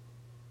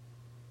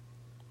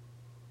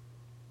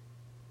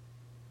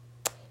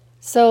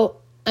 So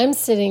I'm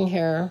sitting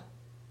here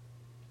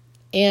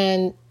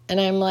and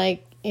I'm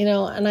like,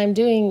 and I'm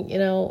doing,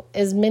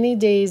 as many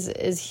days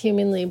as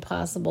humanly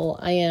possible.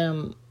 I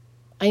am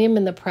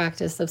in the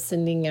practice of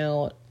sending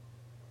out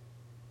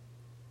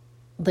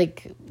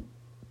like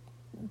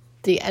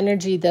the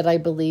energy that I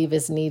believe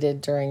is needed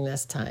during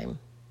this time.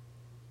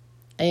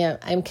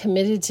 I'm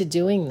committed to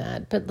doing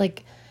that,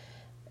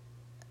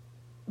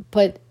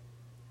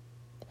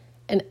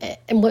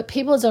 and what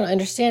people don't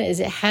understand is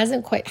it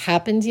hasn't quite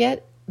happened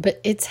yet, but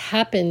it's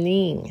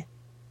happening.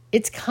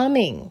 It's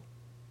coming.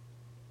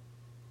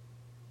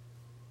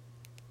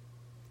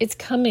 It's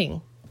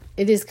coming.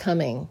 It is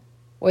coming.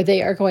 Or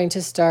they are going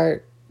to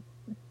start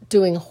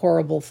doing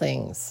horrible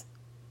things.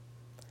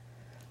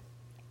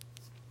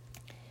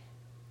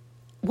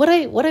 What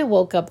I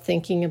woke up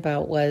thinking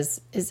about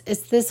is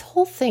this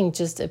whole thing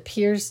just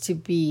appears to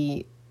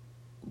be,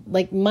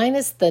 like,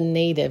 minus the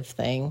native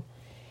thing,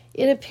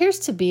 it appears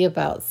to be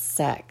about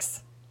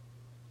sex.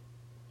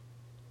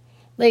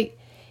 Like,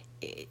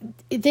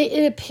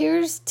 it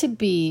appears to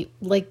be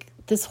like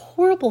this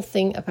horrible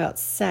thing about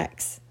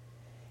sex.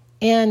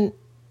 And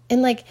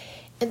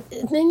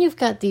then you've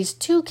got these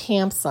two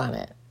camps on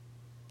it.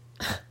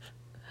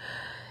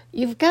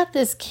 You've got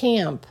this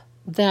camp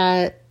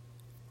that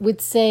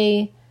would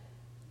say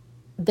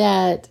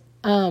that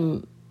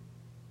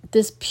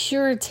this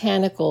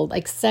puritanical,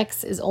 like,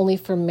 sex is only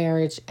for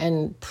marriage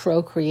and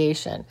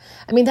procreation.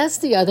 I mean, that's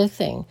the other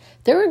thing.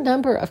 There are a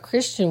number of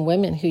Christian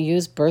women who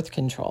use birth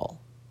control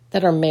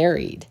that are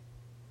married.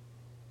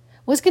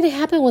 What's going to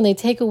happen when they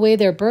take away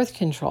their birth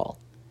control?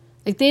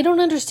 Like, they don't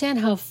understand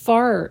how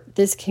far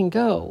this can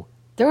go.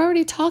 They're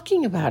already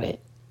talking about it.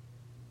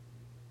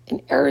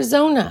 In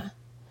Arizona,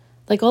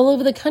 like all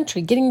over the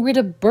country, getting rid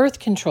of birth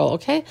control,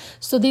 okay?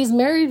 So these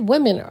married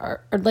women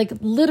are like,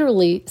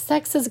 literally,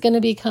 sex is going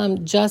to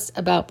become just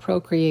about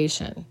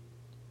procreation.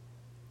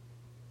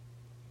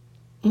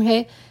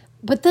 Okay?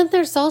 But then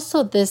there's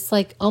also this,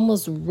 like,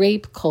 almost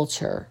rape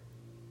culture.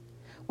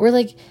 Where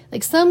like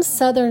some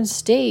southern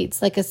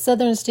states, like a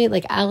southern state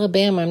like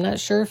Alabama, I'm not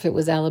sure if it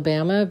was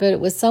Alabama, but it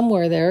was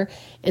somewhere there,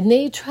 and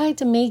they tried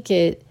to make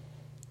it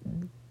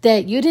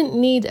that you didn't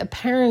need a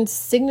parent's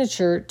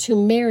signature to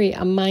marry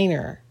a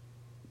minor,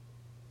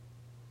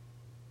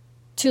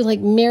 to,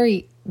 like,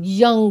 marry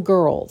young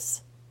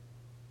girls.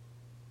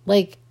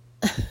 Like,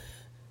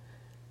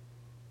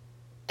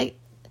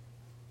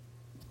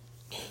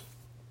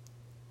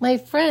 my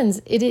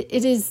friends, it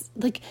is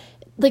like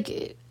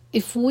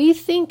if we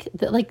think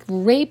that, like,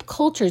 rape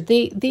culture,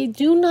 they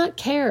do not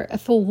care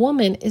if a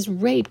woman is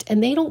raped,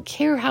 and they don't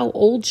care how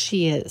old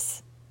she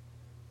is.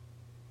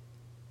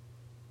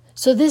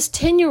 So this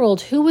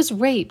 10-year-old who was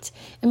raped,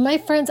 and my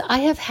friends, I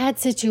have had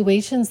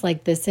situations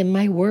like this in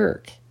my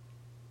work.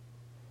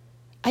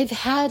 I've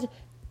had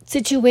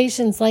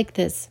situations like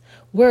this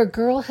where a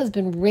girl has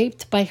been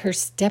raped by her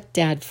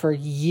stepdad for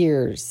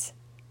years.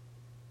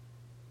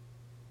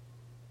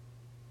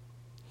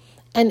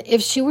 And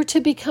if she were to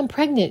become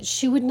pregnant,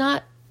 she would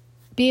not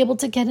be able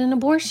to get an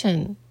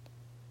abortion.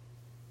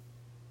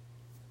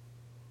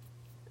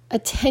 A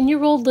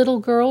 10-year-old little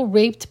girl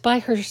raped by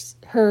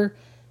her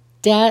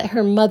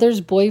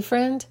mother's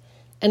boyfriend.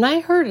 And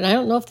I heard, and I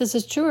don't know if this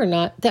is true or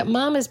not, that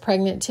mom is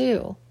pregnant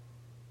too.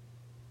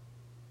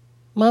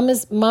 Mom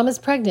is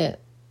pregnant.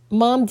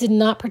 Mom did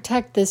not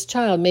protect this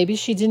child. Maybe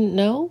she didn't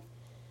know.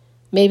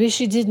 Maybe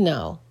she did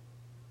know.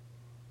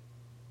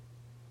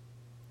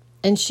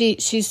 And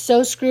she's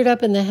so screwed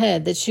up in the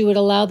head that she would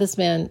allow this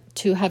man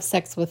to have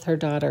sex with her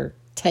daughter,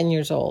 10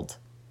 years old.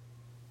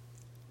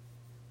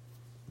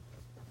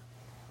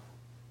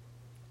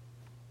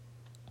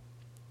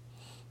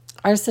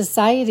 Our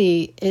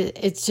society,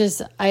 it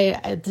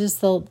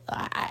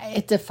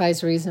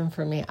defies reason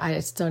for me. I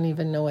just don't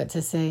even know what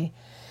to say.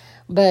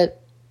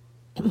 But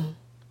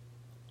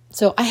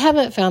so I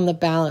haven't found the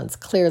balance.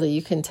 Clearly,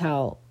 you can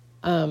tell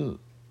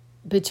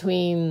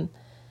between,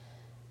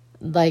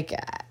 like,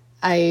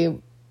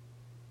 I'm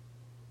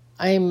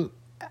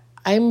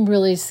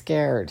really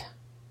scared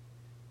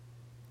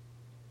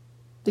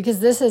because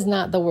this is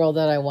not the world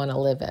that I want to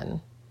live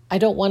in. I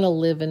don't want to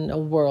live in a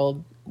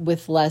world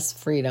with less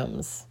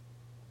freedoms.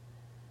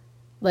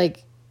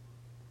 Like,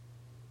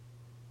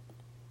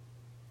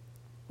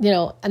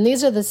 and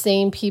these are the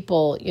same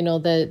people,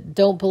 that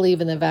don't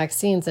believe in the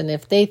vaccines. And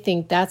if they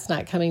think that's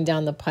not coming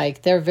down the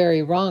pike, they're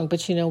very wrong.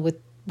 But,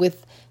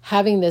 with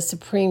having the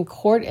Supreme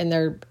Court in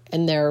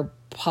their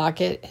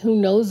pocket, who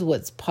knows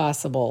what's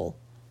possible?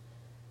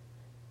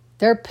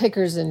 They're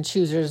pickers and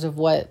choosers of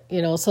what,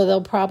 so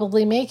they'll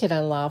probably make it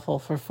unlawful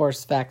for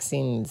forced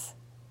vaccines.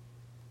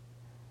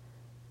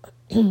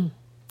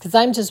 Because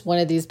I'm just one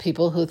of these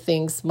people who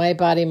thinks my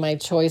body, my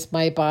choice,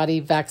 my body,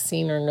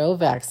 vaccine or no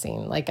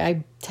vaccine. Like,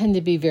 I tend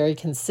to be very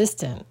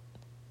consistent.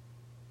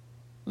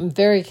 I'm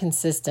very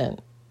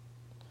consistent.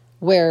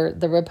 Where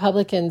the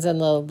Republicans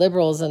and the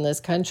liberals in this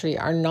country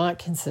are not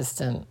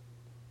consistent.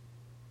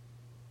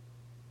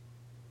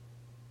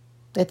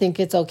 They think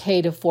it's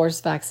okay to force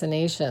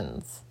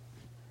vaccinations.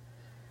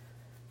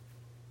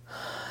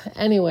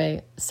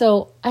 Anyway,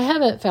 so I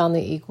haven't found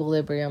the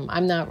equilibrium.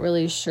 I'm not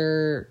really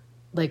sure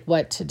like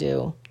what to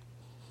do.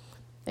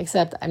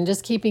 Except I'm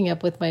just keeping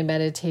up with my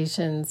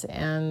meditations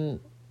and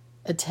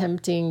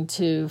attempting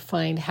to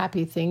find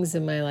happy things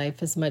in my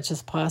life as much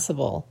as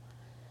possible.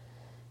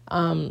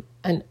 And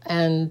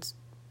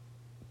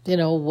you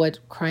know what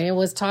Kryan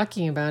was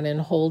talking about and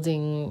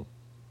holding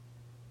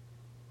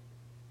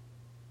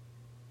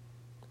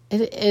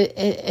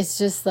it's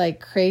just like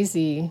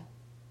crazy.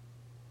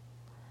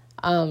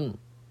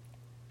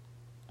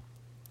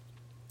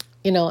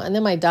 You know, and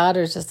then my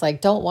daughter's just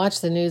like, don't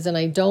watch the news, and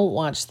I don't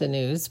watch the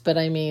news. But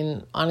I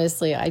mean,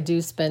 honestly, I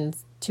do spend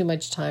too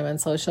much time on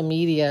social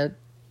media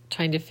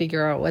trying to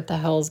figure out what the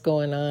hell's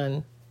going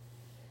on.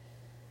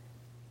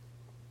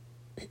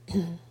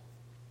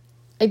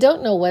 I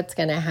don't know what's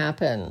going to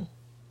happen.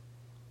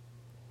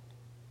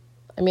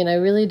 I mean, I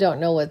really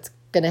don't know what's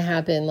going to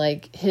happen.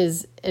 Like,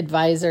 his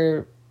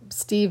advisor,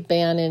 Steve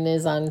Bannon,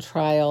 is on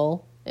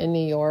trial in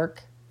New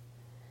York.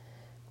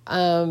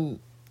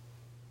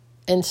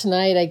 And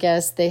tonight, I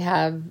guess they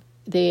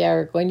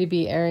are going to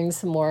be airing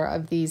some more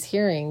of these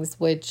hearings,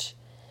 which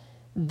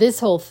this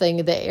whole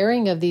thing, the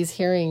airing of these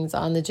hearings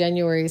on the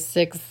January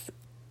 6th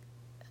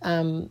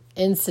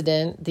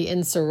incident, the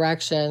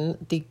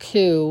insurrection, the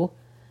coup,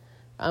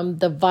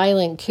 the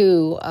violent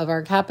coup of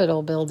our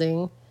Capitol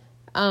building,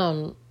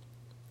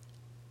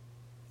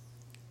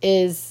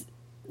 is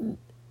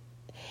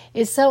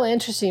so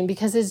interesting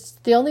because it's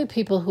the only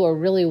people who are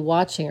really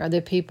watching are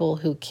the people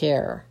who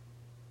care.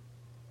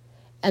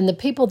 And the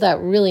people that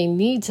really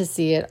need to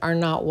see it are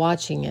not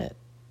watching it.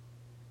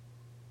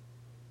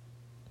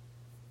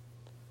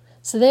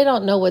 So they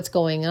don't know what's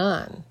going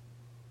on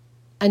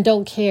and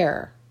don't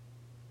care.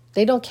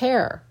 They don't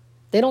care.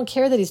 They don't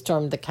care that he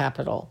stormed the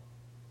Capitol.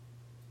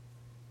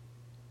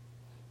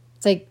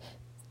 It's like,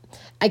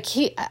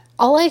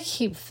 all I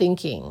keep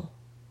thinking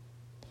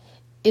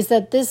is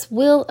that this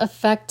will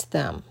affect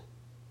them.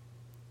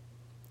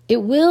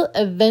 It will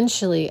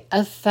eventually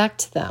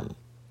affect them.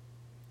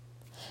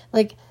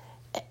 Like,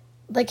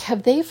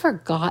 have they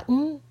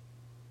forgotten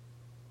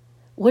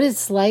what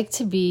it's like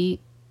to be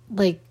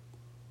like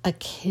a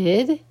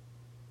kid?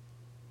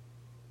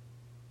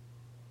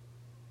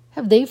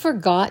 Have they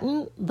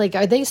forgotten? Like,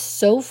 are they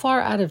so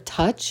far out of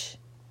touch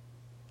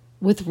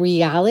with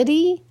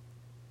reality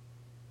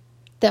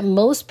that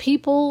most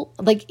people,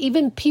 like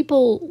even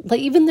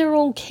their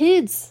own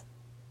kids,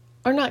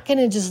 are not going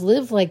to just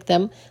live like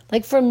them?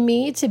 Like, for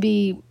me to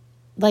be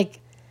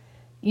like,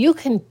 you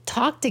can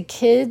talk to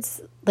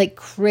kids like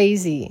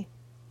crazy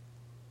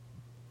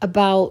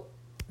about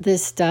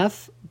this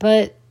stuff,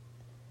 but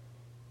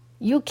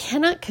you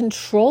cannot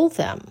control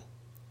them.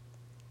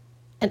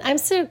 And I'm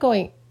sitting there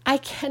going, I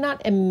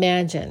cannot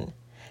imagine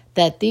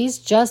that these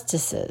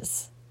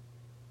justices,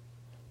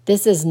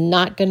 this is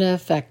not going to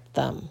affect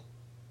them.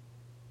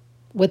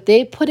 What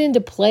they put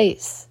into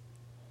place,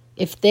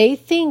 if they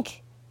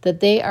think that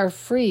they are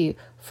free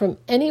from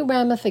any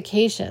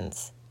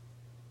ramifications,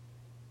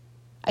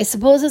 I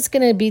suppose it's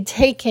going to be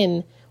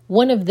taken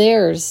one of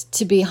theirs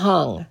to be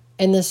hung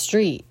in the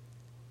street.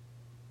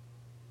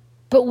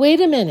 But wait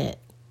a minute.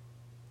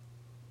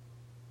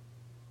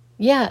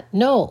 Yeah,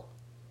 no.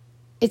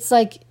 It's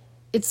like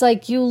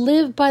you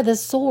live by the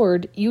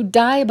sword, you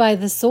die by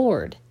the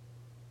sword.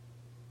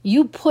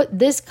 You put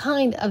this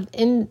kind of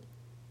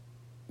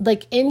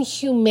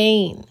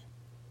inhumane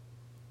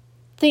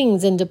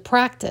things into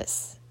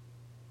practice.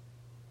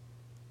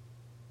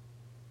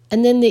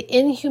 And then the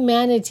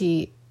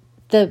inhumanity,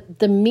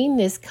 the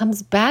meanness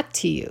comes back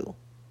to you.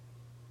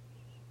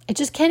 I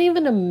just can't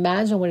even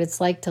imagine what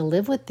it's like to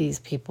live with these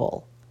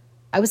people.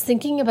 I was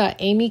thinking about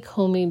Amy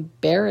Coney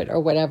Barrett or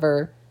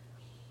whatever.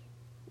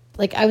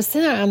 Like, I was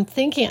sitting there,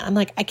 I'm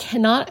like, I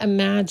cannot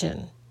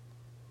imagine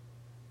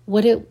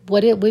what it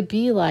would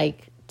be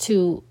like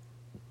to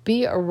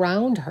be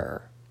around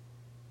her.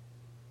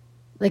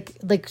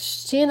 Like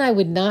she and I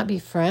would not be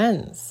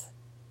friends.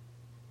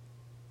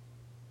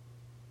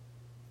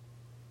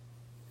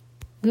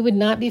 We would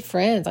not be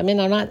friends. I mean,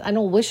 I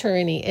don't wish her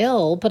any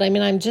ill, but I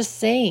mean, I'm just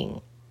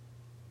saying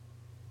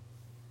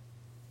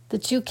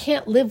that you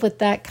can't live with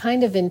that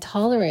kind of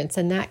intolerance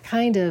and that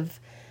kind of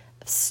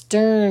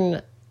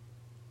stern,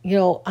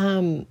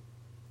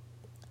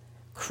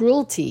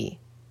 cruelty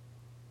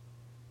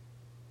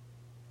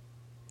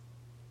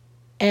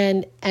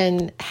and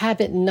have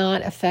it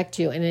not affect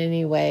you in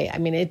any way. I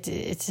mean,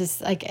 it's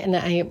just like, and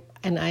I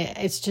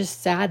it's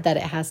just sad that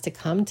it has to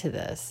come to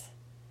this.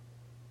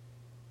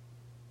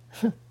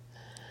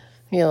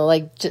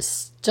 Like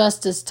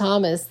Justice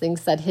Thomas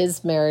thinks that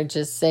his marriage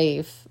is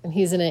safe, and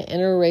he's in an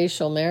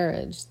interracial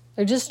marriage.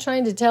 They're just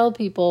trying to tell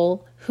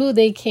people who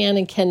they can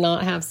and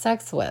cannot have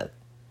sex with.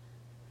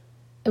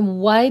 And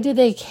why do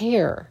they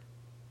care?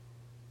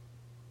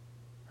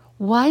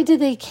 Why do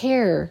they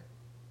care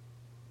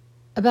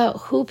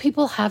about who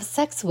people have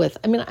sex with?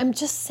 I mean, I'm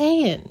just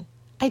saying.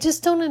 I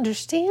just don't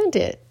understand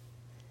it.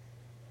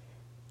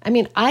 I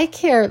mean, I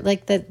care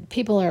like that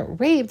people aren't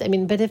raped. I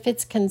mean, but if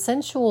it's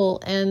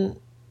consensual and,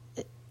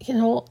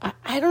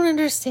 I don't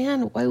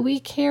understand why we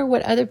care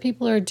what other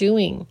people are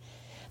doing.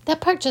 That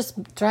part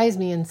just drives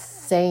me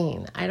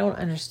insane. I don't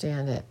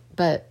understand it.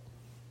 But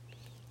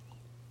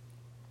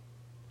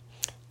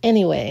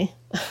anyway,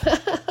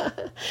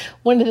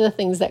 one of the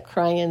things that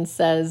Cryan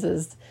says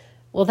is,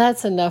 well,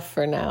 that's enough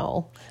for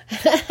now.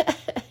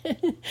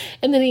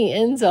 And then he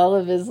ends all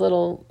of his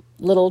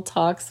little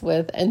talks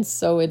with, and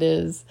so it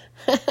is.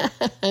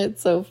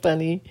 It's so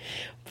funny.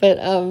 But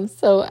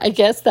so I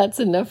guess that's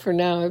enough for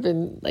now. I've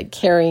been like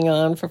carrying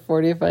on for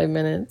 45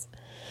 minutes.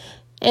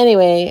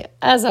 Anyway,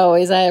 as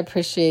always, I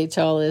appreciate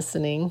y'all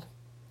listening.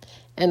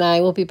 And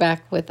I will be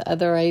back with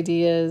other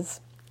ideas.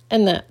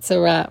 And that's a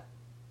wrap.